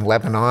Egypt and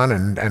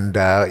Lebanon and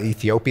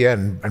Ethiopia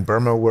and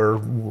Burma were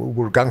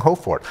gung-ho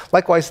for it.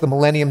 Likewise, the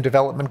Millennium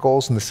Development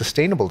Goals and the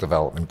Sustainable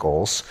Development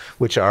Goals,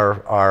 which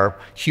are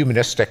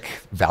humanistic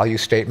value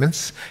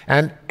statements,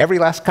 and every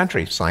last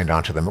country signed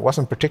on to them. It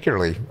wasn't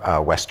particularly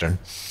Western.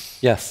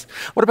 Yes.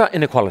 What about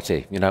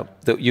inequality?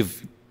 That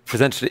you've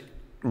presented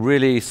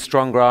really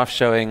strong graphs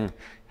showing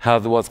how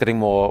the world's getting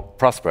more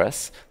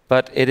prosperous,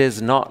 but it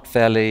is not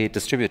fairly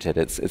distributed.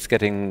 It's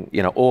getting,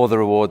 all the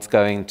rewards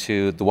going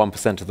to the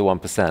 1% of the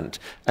 1%.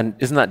 And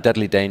isn't that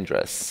deadly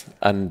dangerous,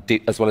 and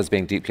as well as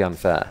being deeply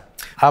unfair?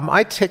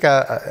 I take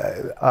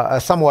a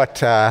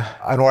somewhat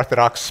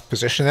unorthodox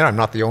position there. I'm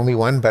not the only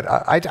one, but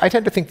I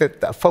tend to think that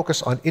the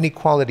focus on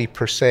inequality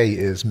per se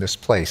is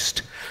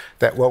misplaced.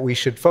 That what we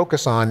should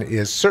focus on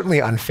is certainly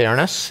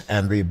unfairness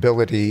and the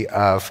ability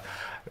of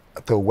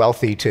the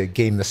wealthy to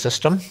game the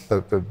system,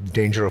 the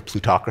danger of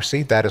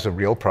plutocracy. That is a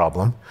real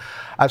problem.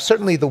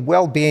 Certainly the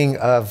well-being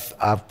of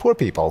poor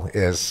people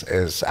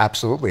is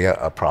absolutely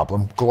a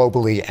problem,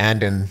 globally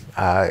and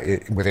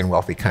within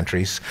wealthy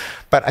countries.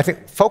 But I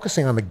think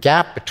focusing on the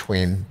gap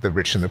between the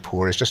rich and the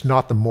poor is just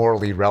not the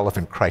morally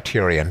relevant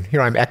criterion.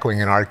 Here I'm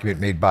echoing an argument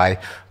made by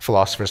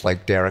philosophers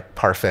like Derek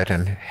Parfit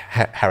and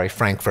Harry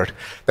Frankfurt,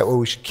 that what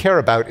we should care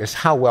about is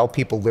how well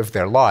people live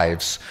their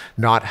lives,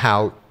 not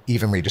how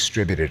evenly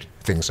distributed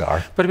things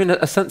are. But I mean,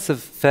 a sense of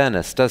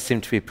fairness does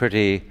seem to be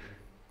pretty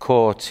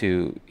core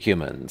to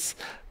humans.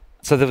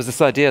 So there was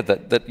this idea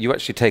that you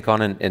actually take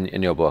on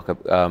in your book,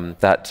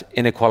 that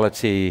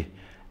inequality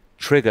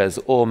triggers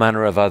all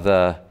manner of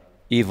other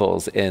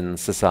evils in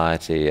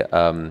society,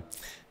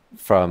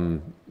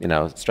 from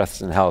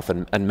stress and health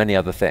and many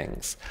other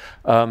things.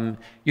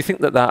 You think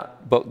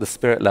that book, The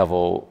Spirit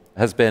Level,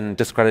 has been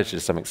discredited to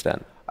some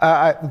extent?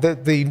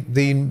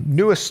 The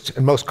newest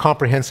and most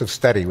comprehensive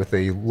study with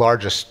the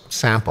largest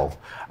sample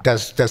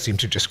does seem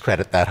to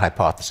discredit that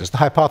hypothesis. The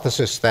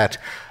hypothesis that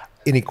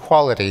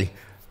inequality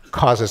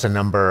causes a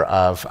number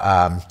of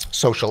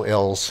social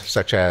ills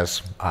such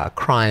as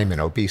crime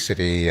and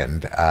obesity,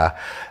 and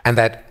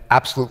that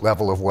absolute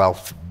level of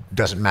wealth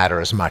doesn't matter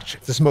as much.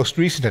 This most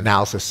recent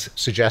analysis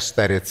suggests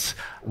that it's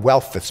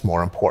wealth that's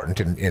more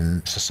important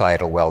in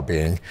societal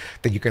well-being,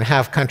 that you can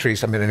have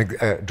countries,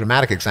 a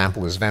dramatic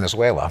example is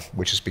Venezuela,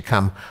 which has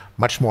become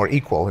much more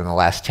equal in the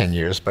last 10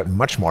 years, but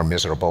much more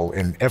miserable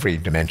in every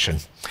dimension.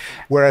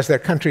 Whereas there are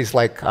countries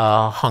like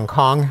Hong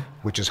Kong,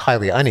 which is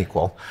highly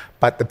unequal,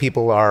 but the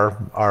people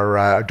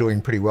are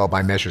doing pretty well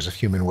by measures of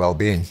human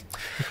well-being.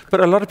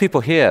 But a lot of people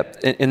here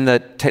in the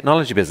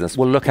technology business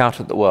will look out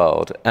at the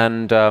world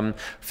and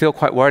feel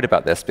quite worried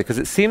about this, because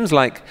it seems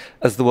like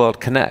as the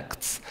world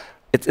connects,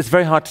 it's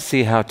very hard to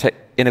see how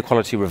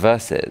inequality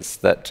reverses,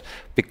 that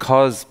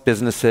because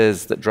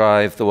businesses that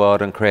drive the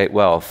world and create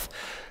wealth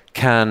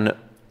can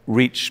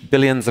reach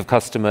billions of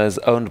customers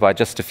owned by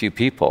just a few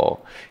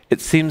people,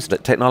 it seems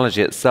that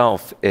technology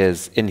itself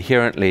is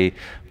inherently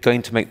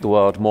going to make the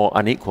world more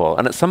unequal.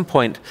 And at some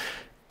point,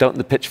 don't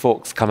the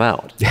pitchforks come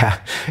out?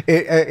 Yeah,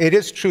 it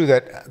is true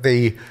that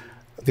the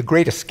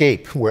great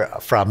escape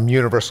from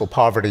universal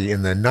poverty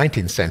in the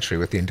 19th century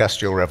with the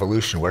Industrial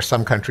Revolution, where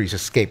some countries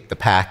escaped the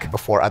pack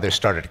before others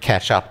started to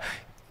catch up,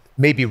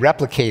 may be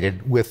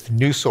replicated with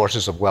new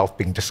sources of wealth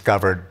being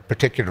discovered,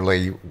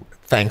 particularly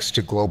thanks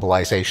to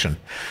globalization.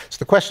 So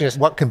the question is,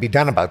 what can be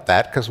done about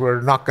that? Because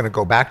we're not going to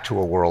go back to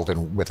a world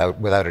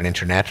without an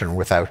internet and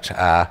without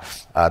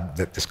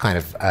this kind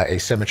of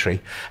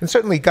asymmetry. And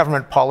certainly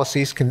government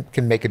policies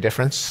can make a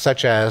difference,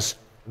 such as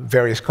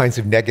various kinds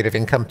of negative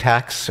income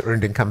tax,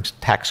 earned income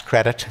tax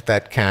credit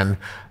that can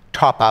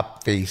top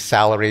up the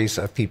salaries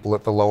of people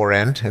at the lower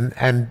end.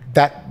 And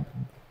that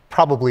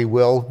probably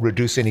will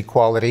reduce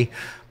inequality.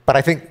 But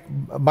I think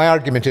my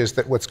argument is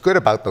that what's good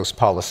about those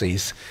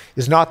policies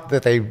is not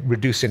that they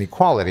reduce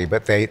inequality,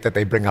 but that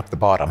they bring up the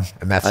bottom,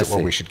 and that's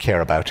what we should care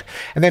about.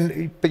 And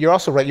then, but you're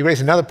also right. You raise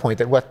another point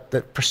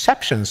that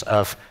perceptions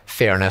of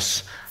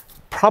fairness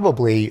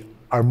probably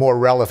are more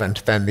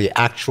relevant than the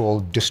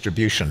actual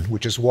distribution,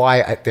 which is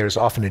why there's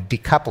often a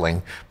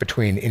decoupling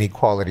between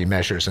inequality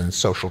measures and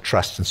social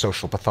trust and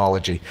social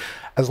pathology.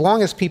 As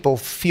long as people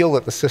feel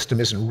that the system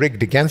isn't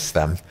rigged against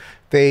them,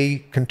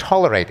 they can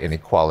tolerate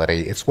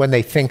inequality. It's when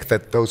they think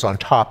that those on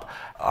top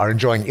are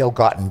enjoying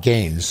ill-gotten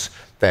gains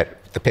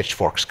that the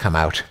pitchforks come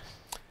out.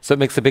 So it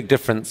makes a big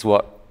difference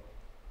what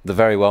the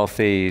very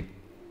wealthy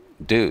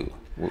do.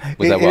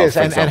 It is,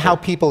 and how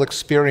people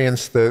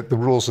experience the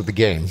rules of the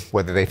game,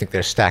 whether they think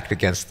they're stacked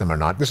against them or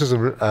not. This is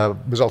a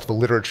result of a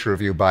literature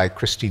review by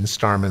Christine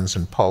Starmans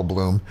and Paul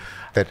Bloom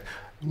that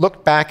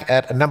looked back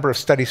at a number of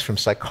studies from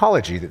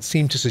psychology that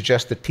seem to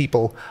suggest that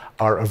people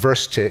are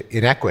averse to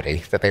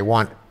inequity, that they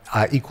want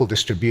equal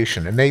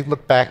distribution. And they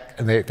looked back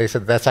and they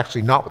said that's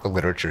actually not what the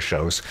literature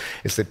shows.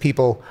 It's that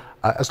people,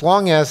 as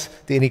long as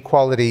the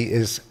inequality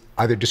is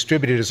either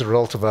distributed as a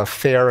result of a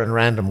fair and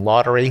random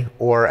lottery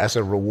or as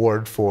a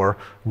reward for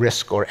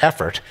risk or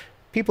effort,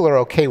 people are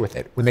okay with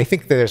it. When they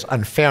think that there's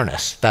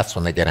unfairness, that's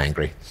when they get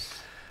angry.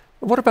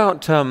 What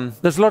about,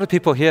 there's a lot of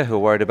people here who are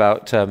worried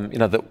about,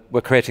 that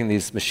we're creating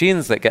these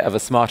machines that get ever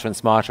smarter and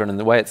smarter, and in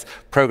the way it's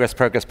progress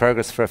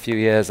for a few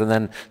years, and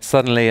then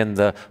suddenly in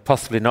the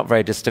possibly not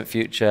very distant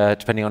future,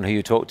 depending on who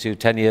you talk to,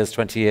 10 years,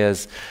 20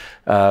 years,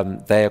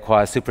 they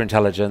acquire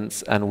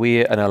superintelligence, and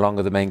we are no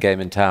longer the main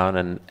game in town,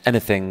 and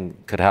anything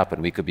could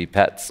happen. We could be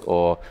pets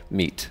or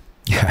meat.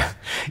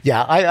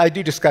 Yeah, I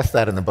do discuss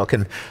that in the book,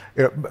 and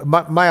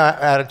my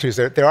attitude is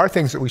that there are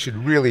things that we should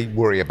really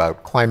worry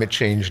about, climate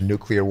change,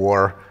 nuclear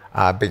war,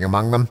 being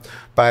among them,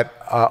 but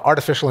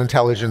artificial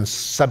intelligence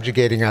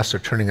subjugating us or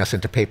turning us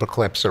into paper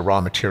clips or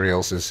raw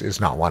materials is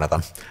not one of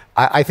them.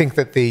 I think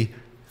that the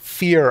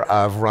fear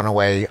of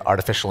runaway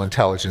artificial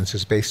intelligence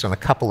is based on a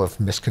couple of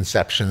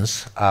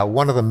misconceptions,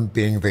 one of them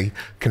being the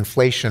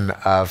conflation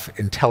of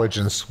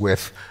intelligence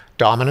with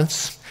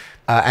dominance,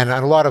 and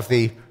a lot of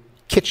the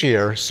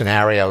kitschier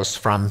scenarios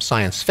from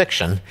science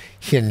fiction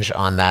hinge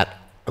on that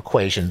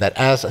equation, that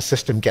as a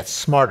system gets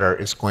smarter,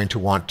 it's going to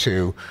want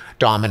to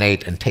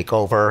dominate and take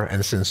over.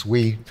 And since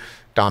we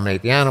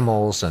dominate the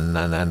animals and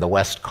the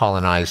West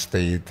colonized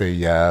the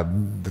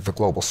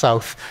global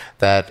South,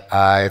 that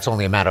it's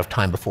only a matter of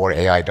time before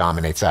AI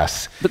dominates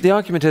us. But the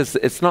argument is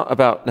it's not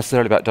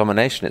necessarily about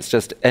domination. It's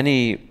just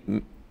any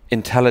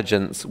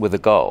intelligence with a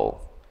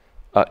goal,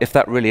 if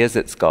that really is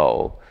its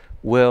goal,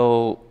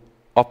 will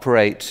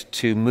operate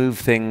to move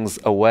things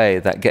away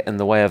that get in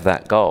the way of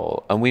that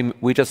goal. And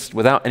we just,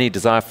 without any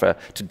desire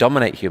to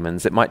dominate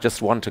humans, it might just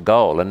want a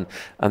goal, and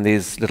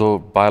these little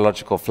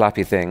biological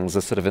flappy things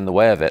are sort of in the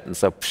way of it, and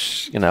so,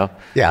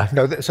 Yeah,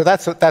 no, so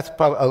that's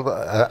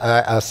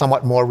a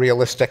somewhat more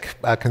realistic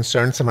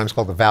concern, sometimes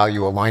called the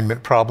value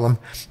alignment problem,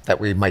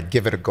 that we might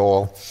give it a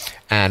goal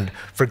and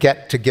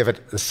forget to give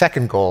it the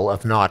second goal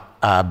of not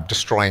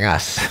destroying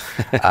us.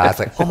 It's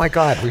like, oh my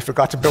God, we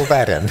forgot to build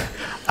that in.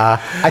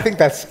 I think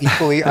that's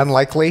equally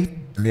unlikely.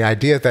 And the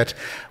idea that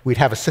we'd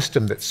have a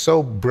system that's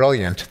so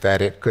brilliant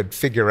that it could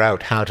figure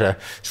out how to,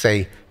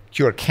 say,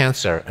 cure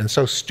cancer, and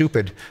so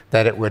stupid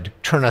that it would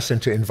turn us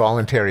into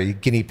involuntary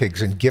guinea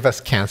pigs and give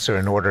us cancer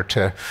in order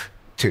to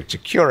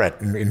cure it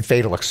in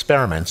fatal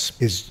experiments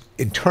is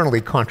internally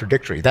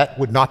contradictory. That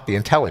would not be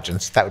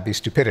intelligence, that would be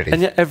stupidity.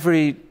 And yet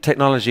every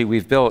technology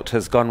we've built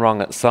has gone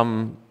wrong at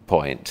some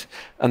point.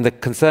 And the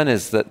concern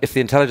is that if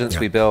the intelligence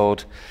we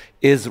build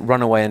is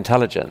runaway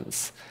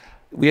intelligence,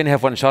 we only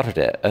have one shot at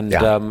it, and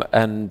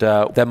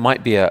there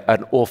might be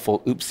an awful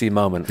oopsie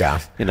moment.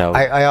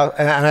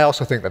 I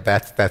also think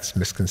that's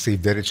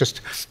misconceived. That it's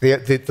just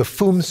the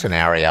FOOM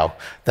scenario,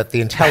 that the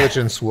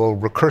intelligence will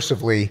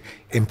recursively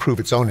improve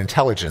its own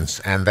intelligence,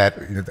 and that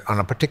on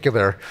a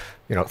particular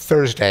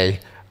Thursday,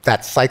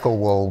 that cycle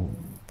will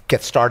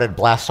get started,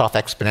 blast off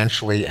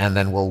exponentially, and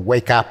then we'll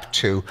wake up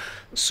to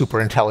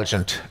super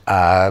intelligent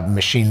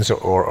machines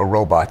or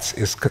robots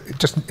it's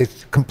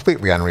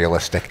completely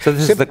unrealistic. So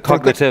this is the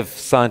cognitive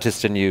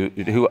scientist in you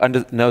who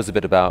knows a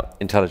bit about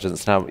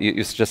intelligence. Now,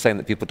 you're just saying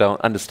that people don't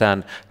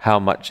understand how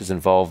much is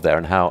involved there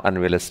and how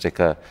unrealistic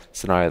a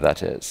scenario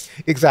that is.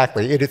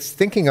 Exactly. It's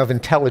thinking of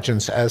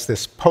intelligence as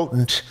this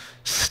potent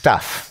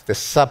stuff, this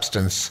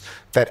substance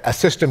that a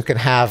system can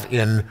have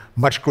in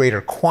much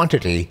greater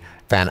quantity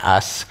than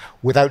us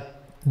without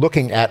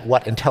looking at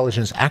what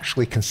intelligence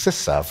actually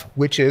consists of,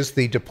 which is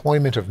the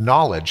deployment of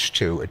knowledge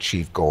to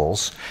achieve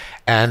goals.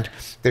 And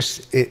there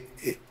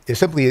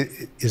simply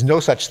is no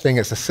such thing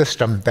as a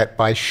system that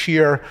by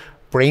sheer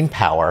brain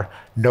power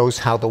knows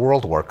how the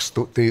world works.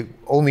 The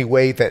only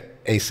way that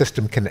a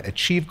system can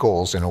achieve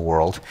goals in a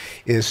world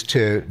is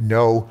to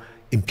know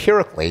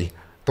empirically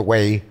the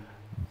way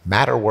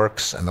matter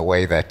works and the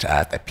way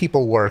that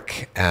people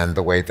work and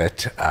the way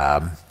that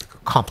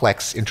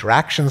complex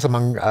interactions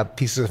among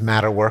pieces of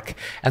matter work.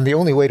 And the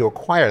only way to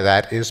acquire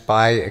that is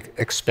by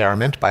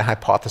experiment, by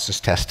hypothesis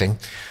testing,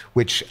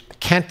 which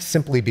can't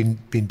simply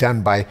be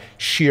done by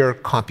sheer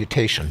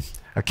computation.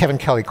 Kevin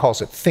Kelly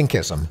calls it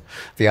thinkism,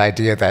 the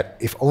idea that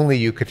if only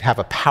you could have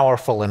a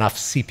powerful enough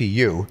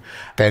CPU,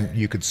 then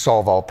you could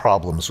solve all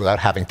problems without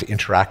having to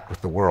interact with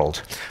the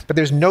world. But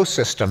there's no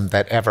system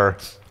that ever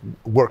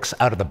works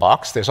out of the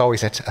box. There's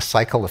always a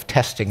cycle of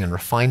testing and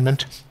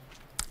refinement.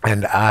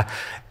 And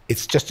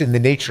it's just in the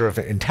nature of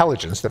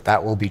intelligence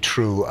that will be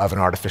true of an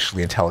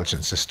artificially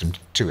intelligent system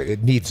too.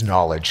 It needs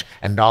knowledge,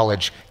 and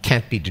knowledge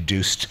can't be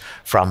deduced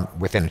from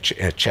within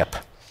a chip.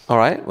 All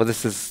right. Well,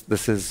 this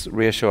is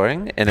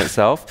reassuring in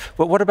itself.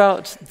 But what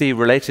about the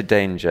related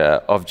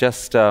danger of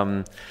just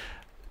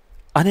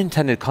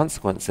unintended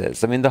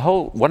consequences? I mean,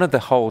 one of the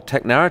whole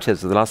tech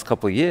narratives of the last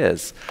couple of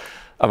years,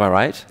 am I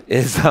right,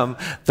 is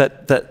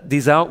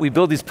that we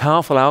build these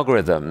powerful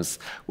algorithms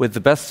with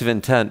the best of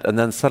intent, and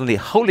then suddenly,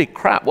 holy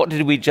crap, what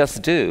did we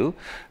just do?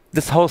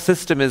 This whole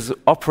system is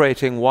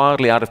operating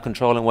wildly out of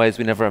control in ways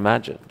we never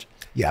imagined.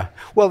 Yeah.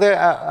 Well,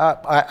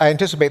 I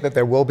anticipate that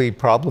there will be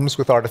problems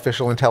with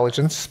artificial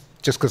intelligence,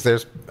 just because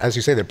there's, as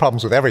you say, there are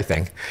problems with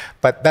everything.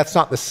 But that's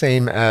not the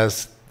same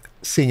as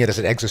seeing it as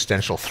an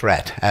existential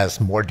threat, as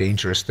more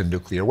dangerous than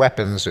nuclear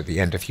weapons or the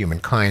end of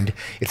humankind.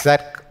 It's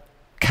that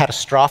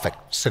catastrophic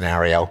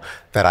scenario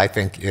that I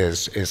think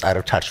is out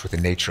of touch with the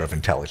nature of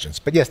intelligence.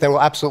 But yes, there will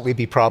absolutely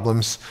be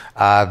problems,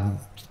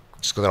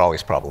 just because there are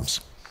always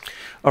problems.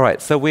 All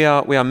right, so we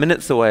are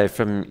minutes away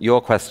from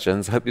your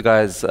questions. I hope you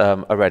guys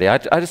are ready.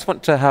 I just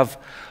want to have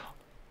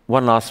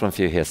one last one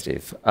for you here,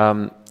 Steve.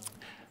 Are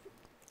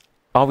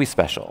we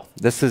special?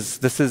 This is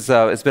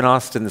it's been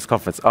asked in this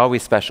conference. Are we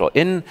special?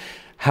 In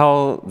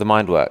How the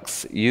Mind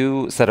Works,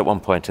 you said at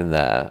one point in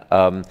there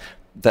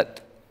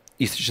that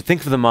you should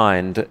think of the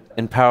mind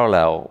in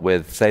parallel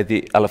with, say,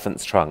 the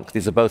elephant's trunk.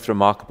 These are both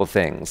remarkable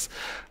things.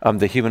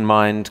 The human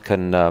mind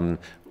can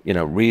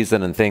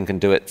reason and think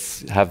and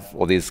have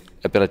all these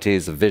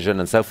abilities of vision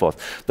and so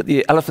forth. But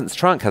the elephant's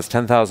trunk has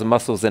 10,000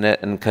 muscles in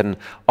it and can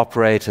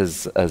operate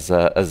as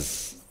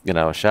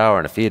a shower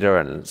and a feeder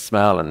and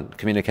smell and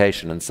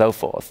communication and so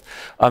forth.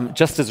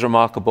 Just as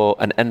remarkable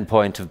an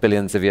endpoint of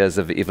billions of years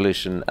of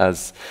evolution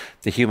as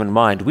the human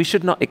mind. We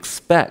should not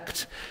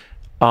expect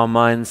our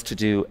minds to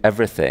do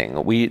everything.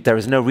 There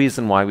is no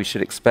reason why we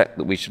should expect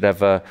that we should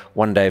ever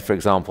one day, for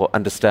example,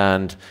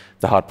 understand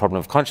the hard problem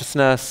of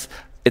consciousness.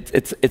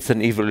 It's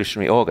an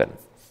evolutionary organ.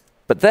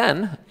 But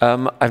then,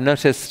 I've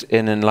noticed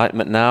in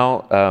Enlightenment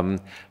Now,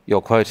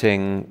 you're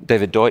quoting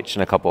David Deutsch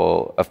in a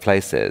couple of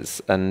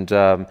places. And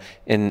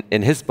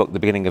in his book, The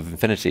Beginning of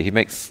Infinity, he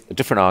makes a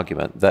different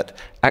argument that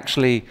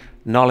actually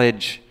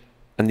knowledge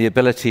and the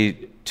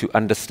ability to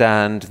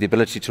understand, the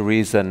ability to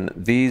reason,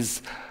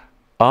 these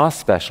are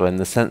special in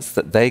the sense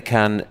that they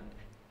can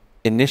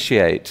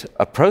initiate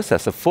a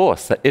process of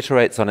force that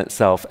iterates on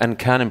itself and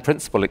can, in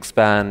principle,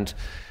 expand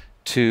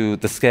to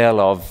the scale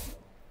of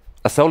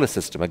a solar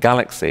system, a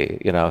galaxy.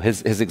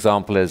 His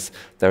example is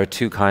there are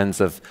two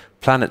kinds of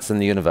planets in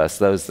the universe,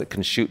 those that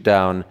can shoot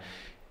down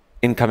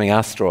incoming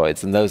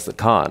asteroids and those that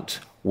can't.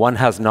 One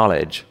has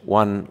knowledge,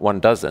 one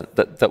doesn't.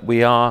 That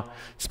we are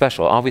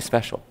special. Are we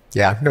special?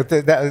 Yeah, no,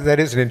 that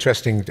is an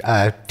interesting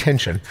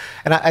tension.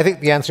 And I think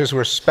the answer is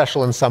we're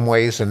special in some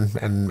ways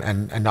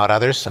and not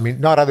others. I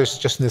mean, not others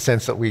just in the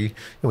sense that we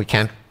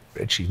can't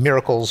achieve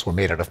miracles. We're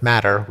made out of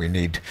matter. We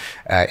need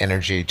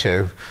energy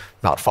to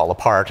not fall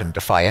apart and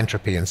defy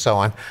entropy and so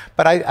on.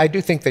 But I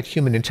do think that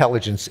human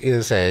intelligence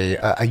is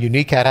a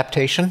unique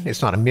adaptation.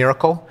 It's not a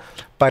miracle,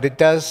 but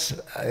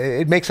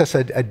it makes us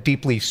a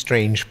deeply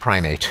strange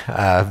primate,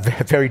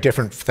 very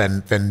different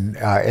than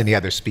any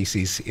other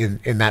species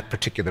in that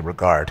particular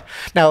regard.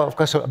 Now, of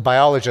course, a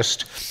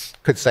biologist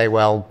could say,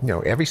 well,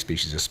 every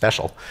species is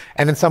special.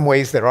 And in some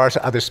ways, there are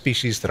other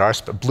species that are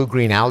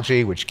blue-green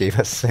algae, which gave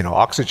us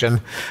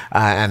oxygen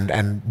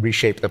and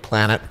reshaped the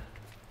planet.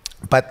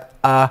 But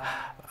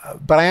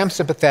I am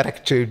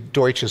sympathetic to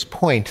Deutsch's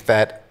point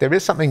that there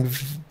is something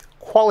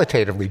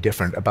qualitatively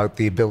different about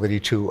the ability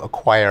to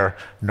acquire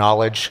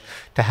knowledge,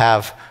 to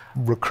have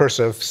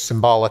recursive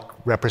symbolic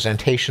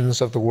representations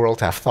of the world,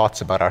 to have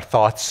thoughts about our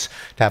thoughts,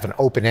 to have an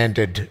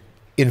open-ended,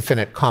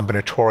 infinite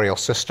combinatorial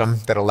system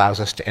that allows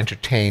us to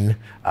entertain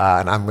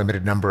an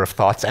unlimited number of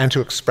thoughts and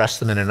to express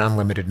them in an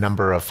unlimited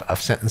number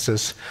of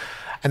sentences.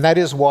 And that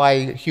is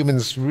why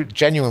humans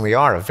genuinely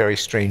are a very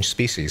strange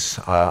species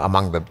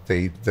among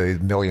the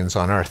millions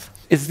on Earth.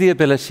 Is the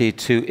ability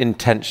to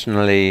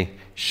intentionally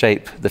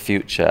shape the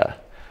future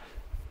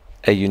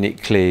a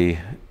uniquely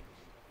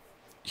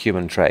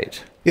human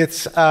trait?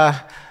 It's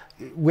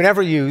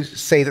whenever you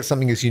say that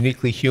something is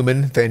uniquely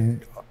human,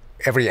 then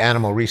every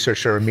animal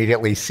researcher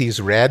immediately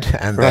sees red,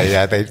 and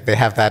they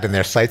have that in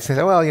their sights. They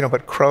say, well,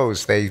 but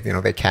crows, they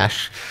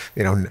cache,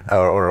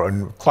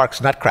 or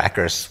Clark's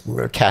nutcrackers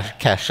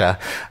cache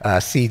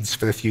seeds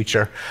for the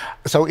future.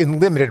 So in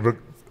limited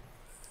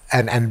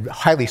and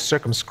highly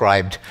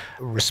circumscribed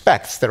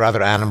respects, there are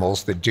other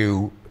animals that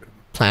do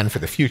plan for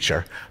the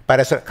future. But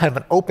as a kind of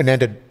an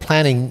open-ended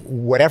planning,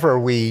 whatever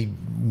we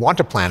want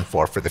to plan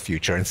for the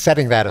future, and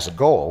setting that as a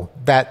goal,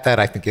 that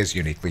I think is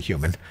uniquely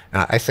human.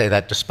 I say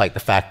that despite the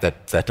fact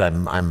that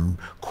I'm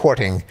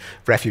courting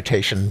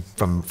refutation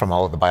from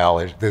all of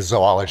the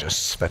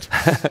zoologists. But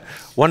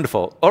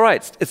wonderful. All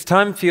right, it's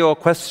time for your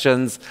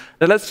questions.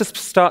 Now let's just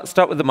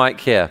start with the mic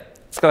here.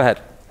 Let's go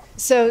ahead.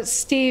 So,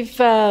 Steve,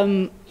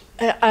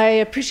 I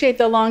appreciate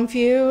the long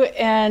view,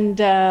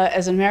 and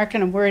as an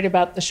American, I'm worried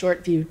about the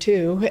short view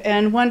too,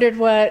 and wondered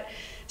what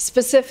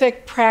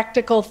specific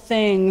practical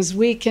things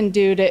we can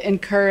do to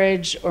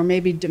encourage or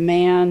maybe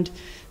demand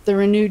the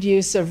renewed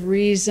use of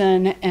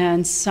reason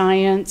and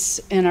science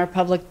in our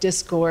public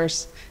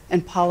discourse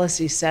and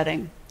policy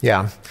setting.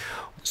 Yeah,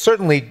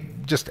 certainly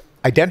just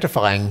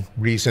identifying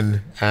reason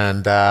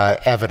and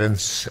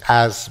evidence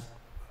as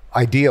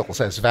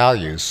ideals, as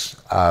values,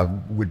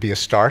 would be a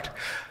start.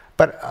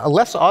 But a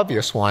less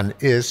obvious one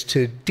is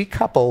to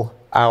decouple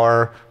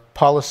our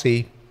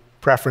policy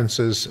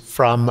preferences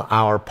from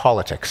our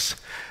politics.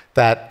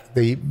 That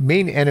the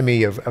main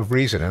enemy of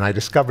reason, and I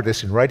discovered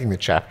this in writing the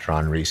chapter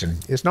on reason,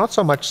 is not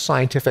so much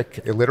scientific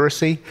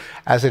illiteracy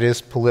as it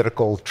is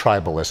political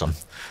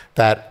tribalism.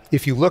 That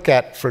if you look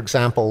at, for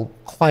example,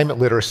 climate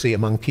literacy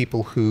among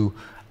people who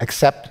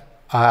accept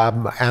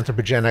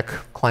anthropogenic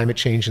climate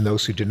change and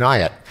those who deny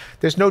it,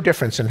 there's no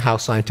difference in how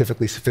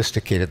scientifically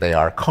sophisticated they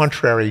are,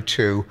 contrary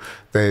to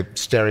the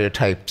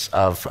stereotypes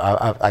of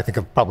I think,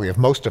 probably of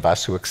most of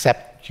us who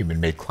accept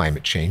human-made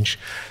climate change.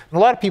 And a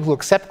lot of people who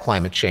accept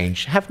climate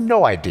change have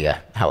no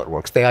idea how it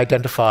works. They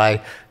identify,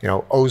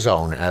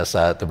 ozone as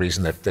the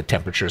reason that the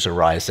temperatures are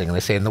rising, and they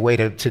say, and the way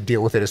to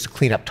deal with it is to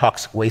clean up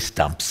toxic waste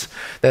dumps.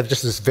 They have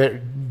just this very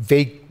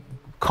vague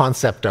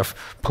concept of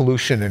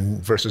pollution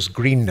versus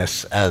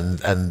greenness, and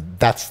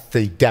that's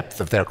the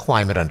depth of their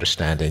climate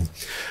understanding.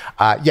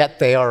 Yet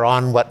they are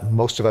on what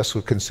most of us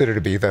would consider to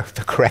be the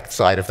correct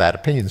side of that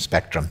opinion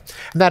spectrum.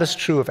 And that is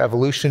true of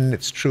evolution,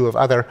 it's true of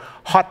other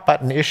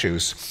hot-button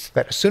issues,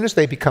 that as soon as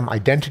they become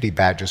identity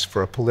badges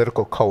for a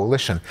political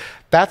coalition,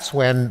 that's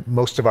when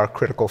most of our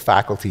critical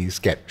faculties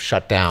get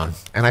shut down.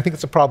 And I think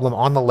it's a problem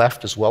on the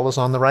left as well as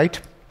on the right.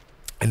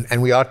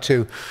 And we ought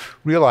to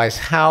realize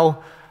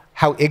how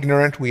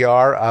ignorant we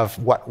are of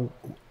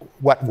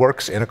what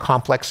works in a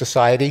complex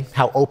society,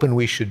 how open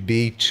we should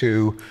be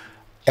to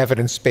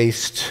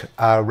evidence-based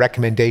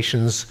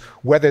recommendations,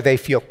 whether they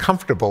feel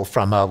comfortable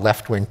from a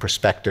left-wing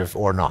perspective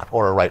or not,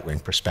 or a right-wing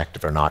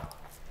perspective or not.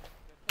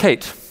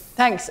 Kate.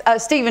 Thanks.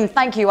 Stephen,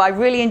 thank you. I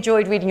really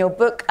enjoyed reading your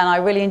book, and I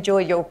really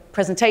enjoyed your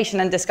presentation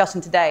and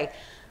discussion today.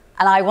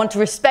 And I want to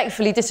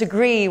respectfully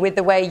disagree with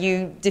the way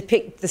you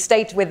depict the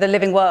state with the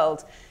living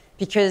world.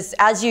 Because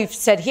as you've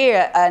said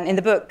here in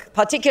the book,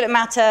 particulate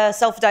matter,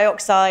 sulfur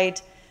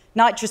dioxide,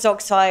 nitrous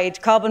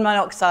oxide, carbon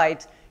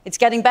monoxide, it's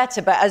getting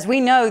better. But as we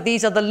know,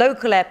 these are the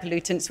local air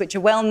pollutants, which are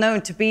well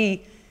known to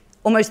be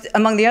almost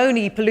among the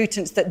only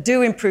pollutants that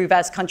do improve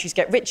as countries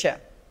get richer.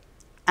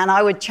 And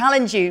I would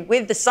challenge you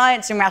with the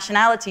science and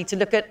rationality to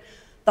look at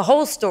the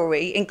whole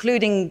story,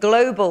 including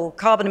global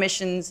carbon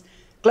emissions,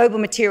 global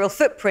material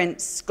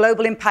footprints,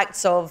 global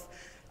impacts of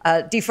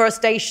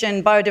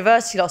deforestation,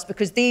 biodiversity loss,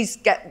 because these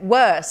get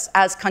worse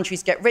as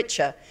countries get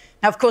richer.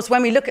 Now, of course,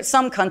 when we look at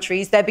some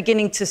countries, they're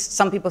beginning to,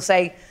 some people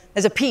say,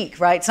 there's a peak,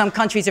 right? Some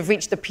countries have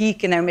reached the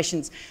peak in their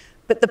emissions.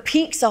 But the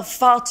peaks are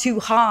far too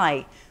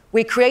high.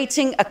 We're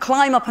creating a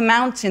climb up a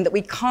mountain that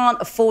we can't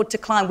afford to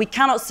climb. We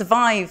cannot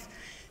survive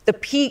the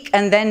peak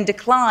and then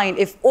decline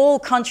if all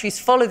countries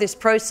follow this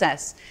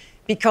process.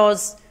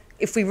 Because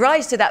if we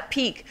rise to that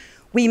peak,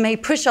 we may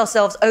push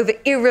ourselves over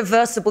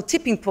irreversible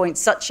tipping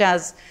points, such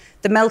as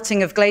the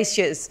melting of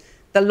glaciers,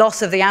 the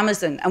loss of the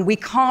Amazon, and we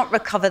can't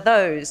recover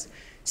those.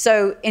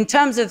 So in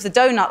terms of the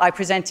donut I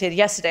presented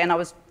yesterday, and I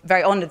was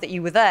very honored that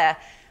you were there,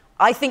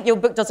 I think your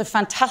book does a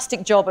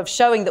fantastic job of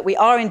showing that we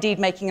are indeed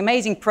making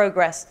amazing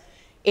progress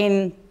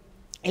in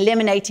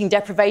eliminating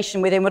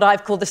deprivation within what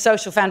I've called the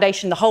social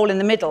foundation, the hole in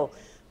the middle.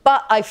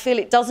 But I feel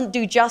it doesn't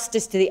do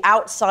justice to the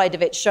outside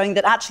of it, showing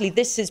that actually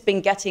this has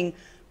been getting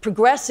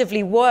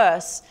progressively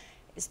worse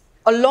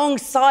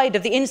alongside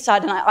of the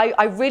inside. And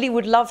I really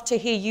would love to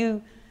hear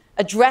you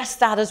address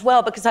that as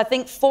well, because I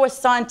think for a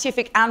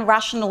scientific and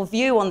rational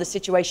view on the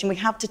situation, we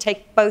have to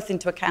take both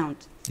into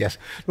account. Yes.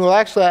 Well,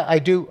 actually, I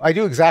do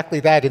exactly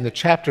that in the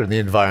chapter on the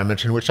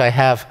environment, in which I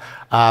have,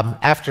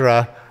 after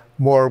a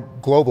more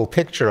global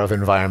picture of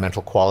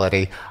environmental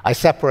quality, I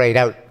separate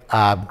out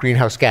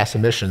greenhouse gas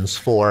emissions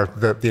for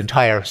the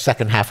entire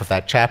second half of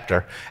that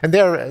chapter. And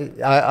there,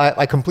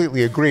 I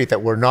completely agree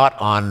that we're not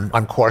on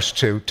course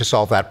to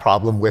solve that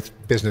problem with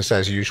business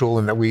as usual,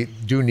 and that we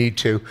do need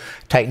to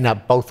tighten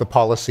up both the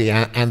policy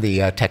and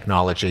the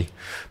technology.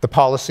 The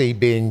policy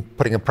being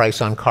putting a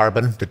price on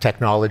carbon, the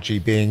technology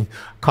being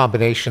a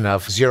combination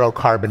of zero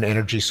carbon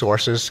energy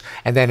sources,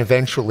 and then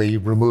eventually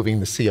removing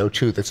the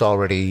CO2 that's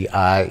already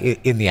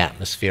in the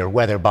atmosphere,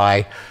 whether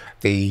by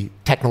the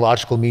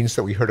technological means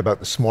that we heard about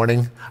this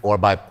morning, or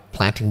by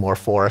planting more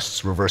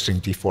forests, reversing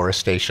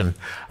deforestation.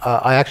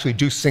 I actually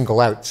do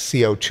single out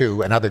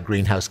CO2 and other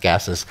greenhouse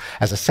gases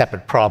as a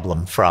separate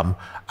problem from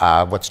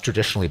what's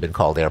traditionally been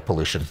called air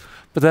pollution.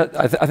 But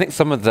I think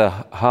some of the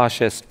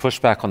harshest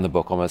pushback on the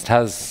book almost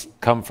has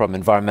come from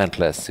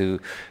environmentalists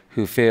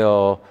who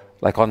feel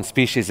like on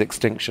species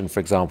extinction, for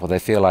example, they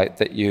feel like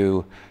that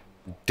you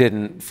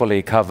didn't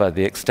fully cover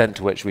the extent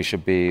to which we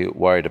should be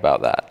worried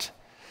about that.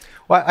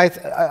 Well,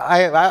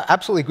 I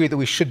absolutely agree that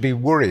we should be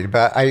worried,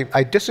 but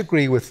I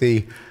disagree with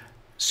the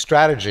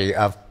strategy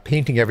of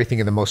painting everything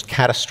in the most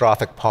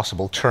catastrophic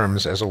possible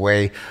terms as a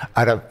way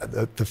out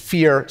of the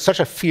fear, such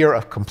a fear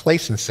of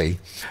complacency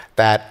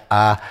that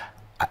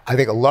I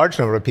think a large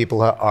number of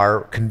people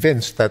are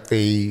convinced that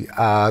the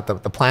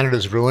planet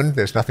is ruined.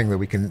 There's nothing that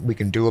we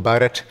can do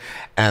about it,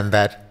 and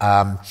that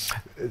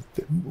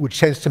which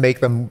tends to make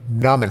them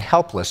numb and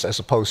helpless, as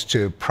opposed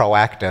to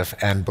proactive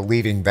and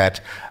believing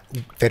that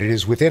it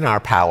is within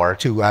our power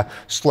to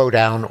slow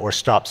down or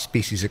stop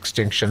species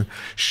extinction,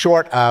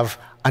 short of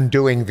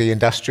undoing the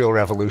Industrial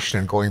Revolution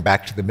and going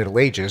back to the Middle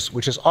Ages,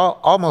 which is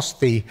almost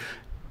the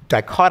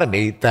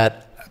dichotomy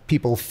that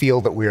people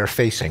feel that we are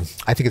facing.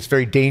 I think it's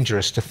very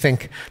dangerous to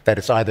think that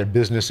it's either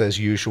business as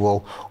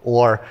usual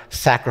or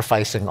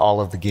sacrificing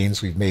all of the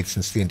gains we've made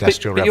since the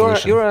Industrial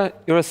Revolution.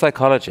 You're a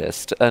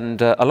psychologist,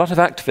 and a lot of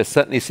activists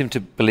certainly seem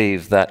to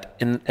believe that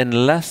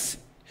unless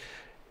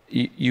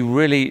you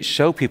really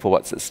show people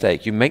what's at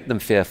stake, you make them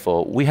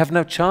fearful, we have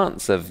no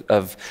chance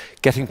of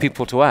getting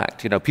people to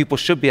act. You know, people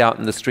should be out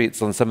in the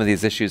streets on some of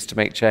these issues to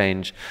make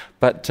change,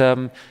 but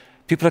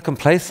people are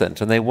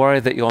complacent, and they worry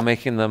that you're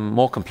making them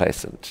more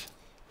complacent.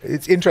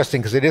 It's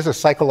interesting because it is a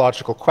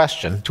psychological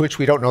question to which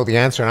we don't know the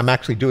answer, and I'm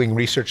actually doing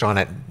research on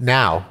it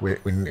now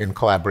in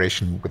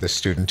collaboration with a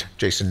student,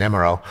 Jason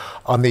Nemero,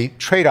 on the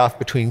trade-off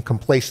between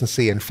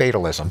complacency and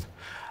fatalism.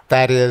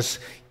 That is,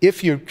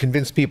 if you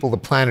convince people the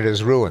planet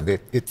is ruined,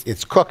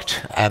 it's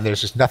cooked, and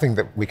there's just nothing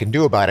that we can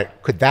do about it,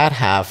 could that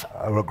have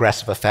a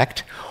regressive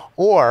effect?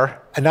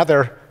 Or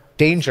another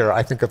danger,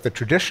 I think, of the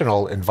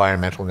traditional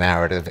environmental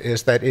narrative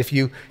is that if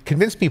you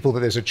convince people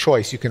that there's a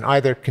choice, you can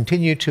either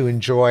continue to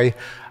enjoy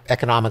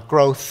economic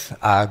growth,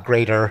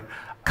 greater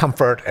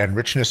comfort and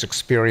richness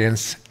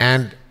experience,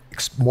 and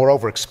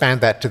moreover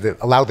expand that to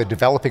allow the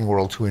developing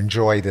world to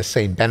enjoy the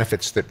same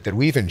benefits that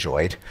we've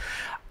enjoyed,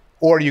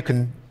 or you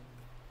can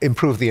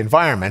improve the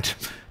environment.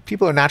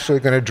 People are naturally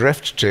going to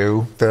drift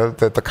to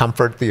the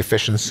comfort, the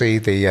efficiency,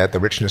 the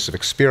richness of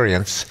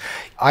experience.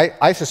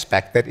 I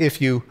suspect that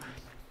if you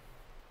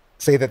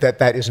say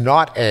that is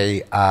not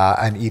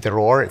an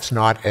either-or, it's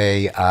not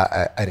an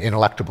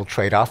ineluctable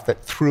trade-off,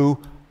 that through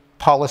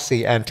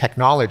policy and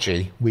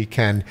technology we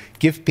can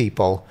give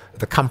people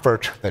the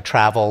comfort, the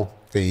travel,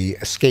 the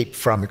escape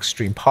from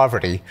extreme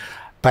poverty,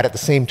 but at the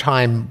same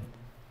time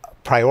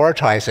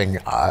prioritizing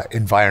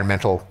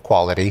environmental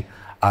quality,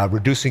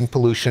 reducing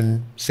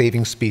pollution,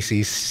 saving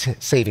species,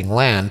 saving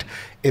land,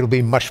 it'll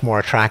be much more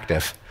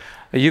attractive.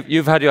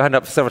 You've had your hand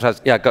up several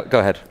times. Yeah, go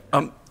ahead.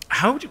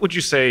 How would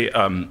you say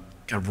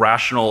kind of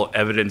rational,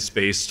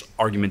 evidence-based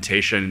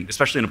argumentation,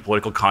 especially in a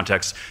political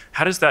context,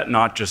 how does that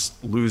not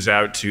just lose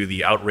out to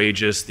the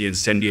outrageous, the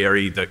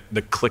incendiary, the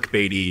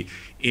clickbaity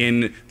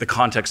in the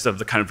context of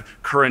the kind of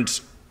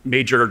current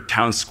major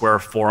town square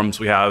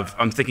forums we have?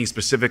 I'm thinking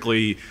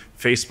specifically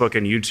Facebook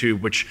and YouTube,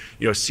 which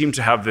seem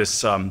to have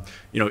this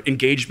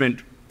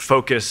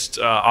engagement-focused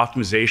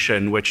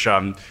optimization, which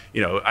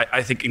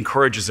I think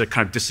encourages a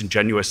kind of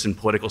disingenuous in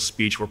political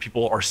speech, where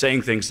people are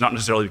saying things not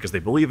necessarily because they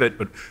believe it,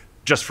 but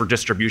just for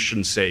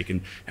distribution's sake.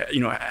 And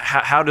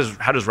how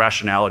does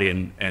rationality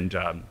and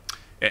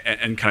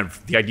kind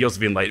of the ideals of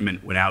the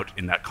Enlightenment win out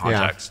in that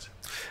context?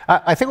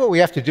 Yeah. I think what we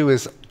have to do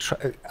is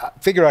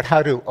figure out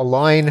how to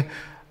align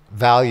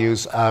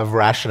values of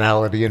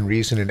rationality and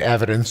reason and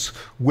evidence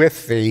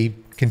with the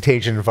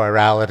contagion and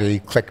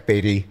virality,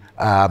 clickbaity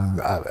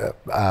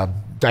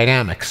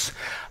dynamics,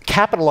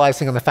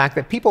 capitalizing on the fact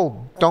that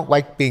people don't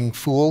like being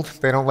fooled,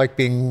 they don't like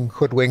being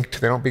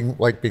hoodwinked, they don't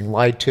like being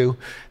lied to.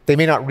 They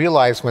may not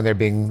realize when they're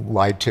being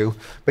lied to,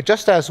 but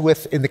just as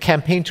in the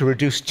campaign to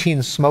reduce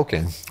teen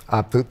smoking,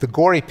 the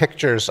gory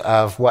pictures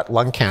of what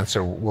lung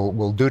cancer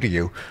will do to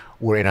you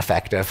were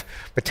ineffective.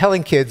 But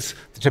telling kids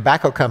the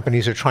tobacco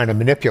companies are trying to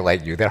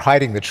manipulate you, they're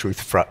hiding the truth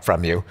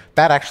from you,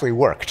 that actually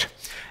worked.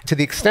 To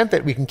the extent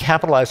that we can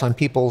capitalize on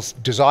people's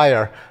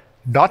desire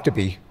not to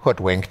be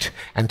hoodwinked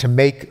and to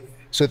make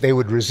so that they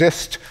would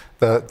resist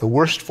the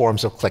worst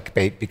forms of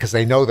clickbait because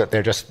they know that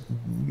they're just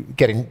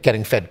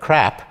getting fed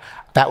crap,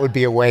 that would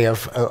be a way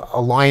of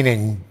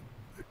aligning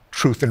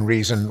truth and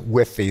reason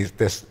with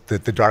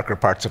the darker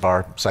parts of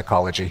our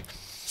psychology.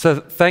 So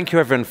thank you,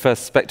 everyone, for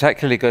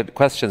spectacularly good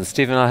questions.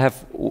 Stephen, I have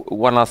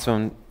one last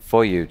one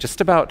for you,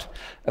 just about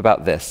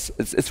this.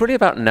 It's really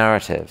about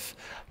narrative.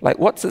 Like,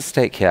 what's at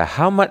stake here?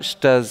 How much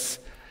does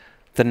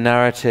the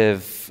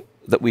narrative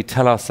that we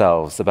tell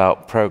ourselves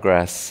about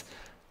progress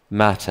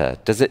matter?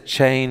 Does it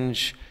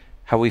change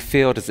how we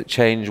feel? Does it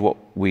change what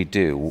we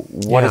do?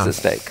 What is at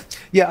stake?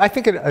 Yeah, I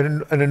think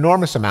an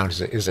enormous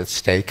amount is at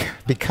stake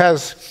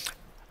because,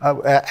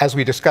 as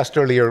we discussed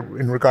earlier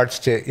in regards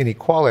to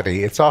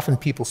inequality, it's often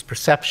people's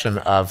perception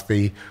of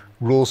the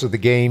rules of the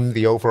game,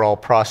 the overall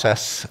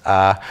process,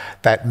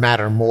 that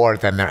matter more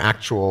than their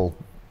actual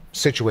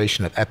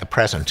situation at the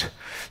present.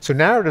 So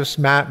narratives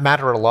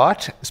matter a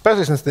lot,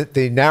 especially since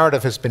the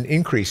narrative has been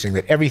increasing,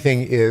 that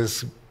everything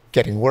is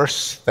getting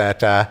worse,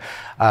 that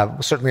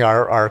certainly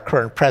our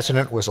current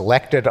president was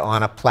elected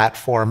on a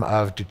platform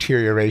of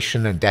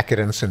deterioration and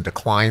decadence and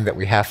decline, that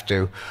we have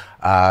to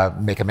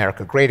make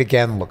America great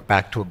again, look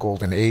back to a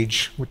golden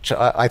age, which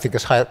I think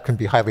can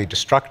be highly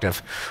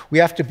destructive. We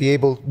have to be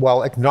able,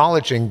 while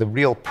acknowledging the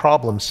real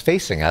problems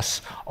facing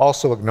us,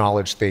 also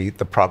acknowledge the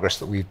progress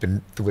that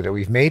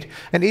we've made,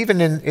 and even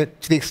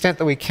to the extent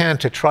that we can,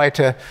 to try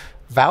to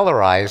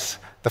valorize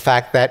the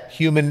fact that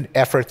human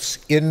efforts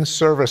in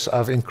service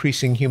of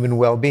increasing human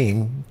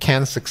well-being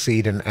can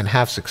succeed and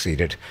have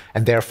succeeded,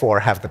 and therefore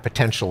have the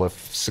potential of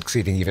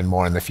succeeding even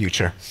more in the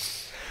future.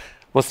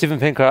 Well, Steven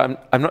Pinker,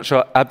 I'm not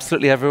sure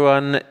absolutely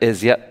everyone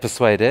is yet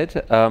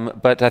persuaded,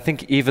 but I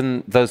think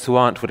even those who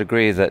aren't would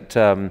agree that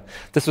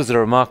this was a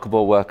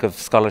remarkable work of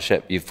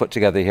scholarship you've put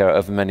together here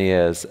over many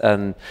years,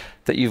 and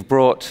that you've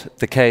brought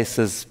the case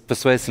as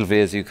persuasively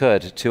as you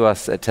could to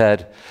us at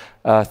TED.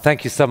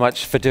 Thank you so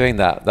much for doing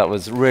that. That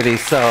was really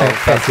so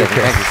fascinating.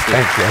 Thank you,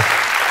 Steve.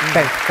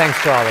 Thank you.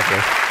 Thanks to all of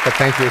you, but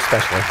thank you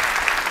especially.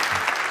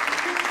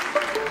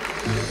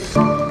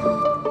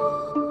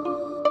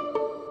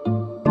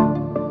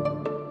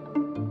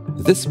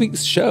 This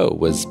week's show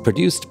was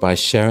produced by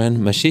Sharon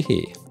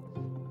Mashihi.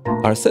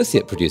 Our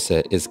associate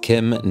producer is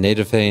Kim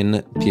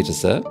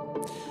Nederveen-Petersen.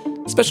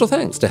 Special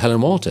thanks to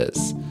Helen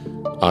Walters.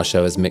 Our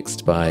show is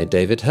mixed by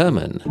David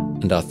Herman,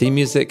 and our theme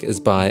music is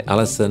by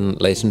Alison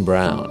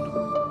Leighton-Brown.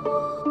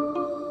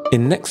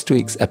 In next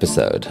week's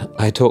episode,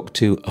 I talk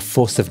to a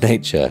force of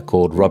nature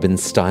called Robin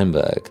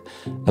Steinberg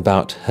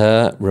about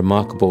her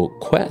remarkable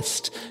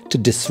quest to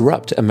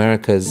disrupt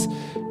America's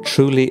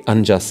truly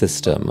unjust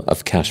system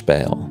of cash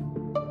bail.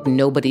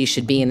 Nobody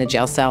should be in a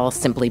jail cell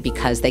simply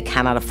because they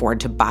cannot afford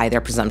to buy their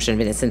presumption of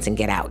innocence and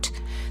get out.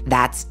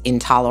 That's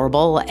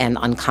intolerable and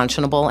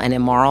unconscionable and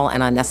immoral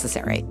and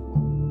unnecessary.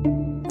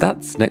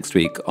 That's next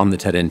week on the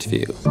TED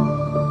Interview.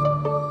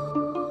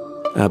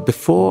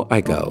 Before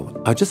I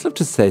go, I'd just love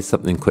to say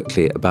something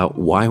quickly about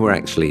why we're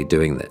actually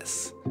doing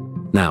this.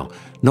 Now,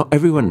 not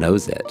everyone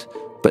knows it,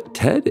 but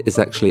TED is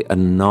actually a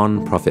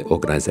non-profit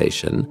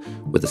organization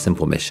with a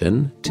simple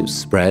mission to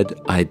spread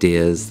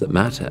ideas that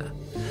matter.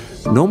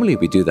 Normally,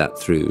 we do that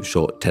through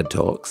short TED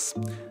Talks,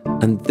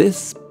 and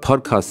this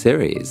podcast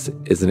series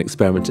is an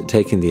experiment at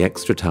taking the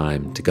extra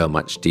time to go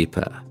much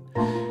deeper.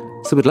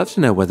 So we'd love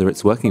to know whether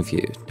it's working for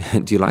you.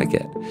 Do you like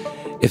it?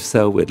 If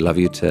so, we'd love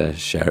you to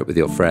share it with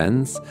your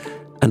friends,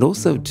 and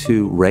also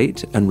to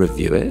rate and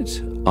review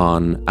it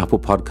on Apple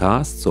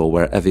Podcasts or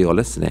wherever you're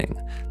listening.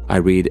 I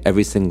read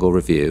every single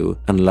review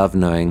and love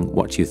knowing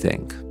what you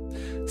think.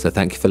 So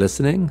thank you for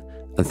listening,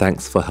 and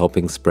thanks for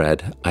helping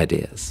spread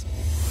ideas.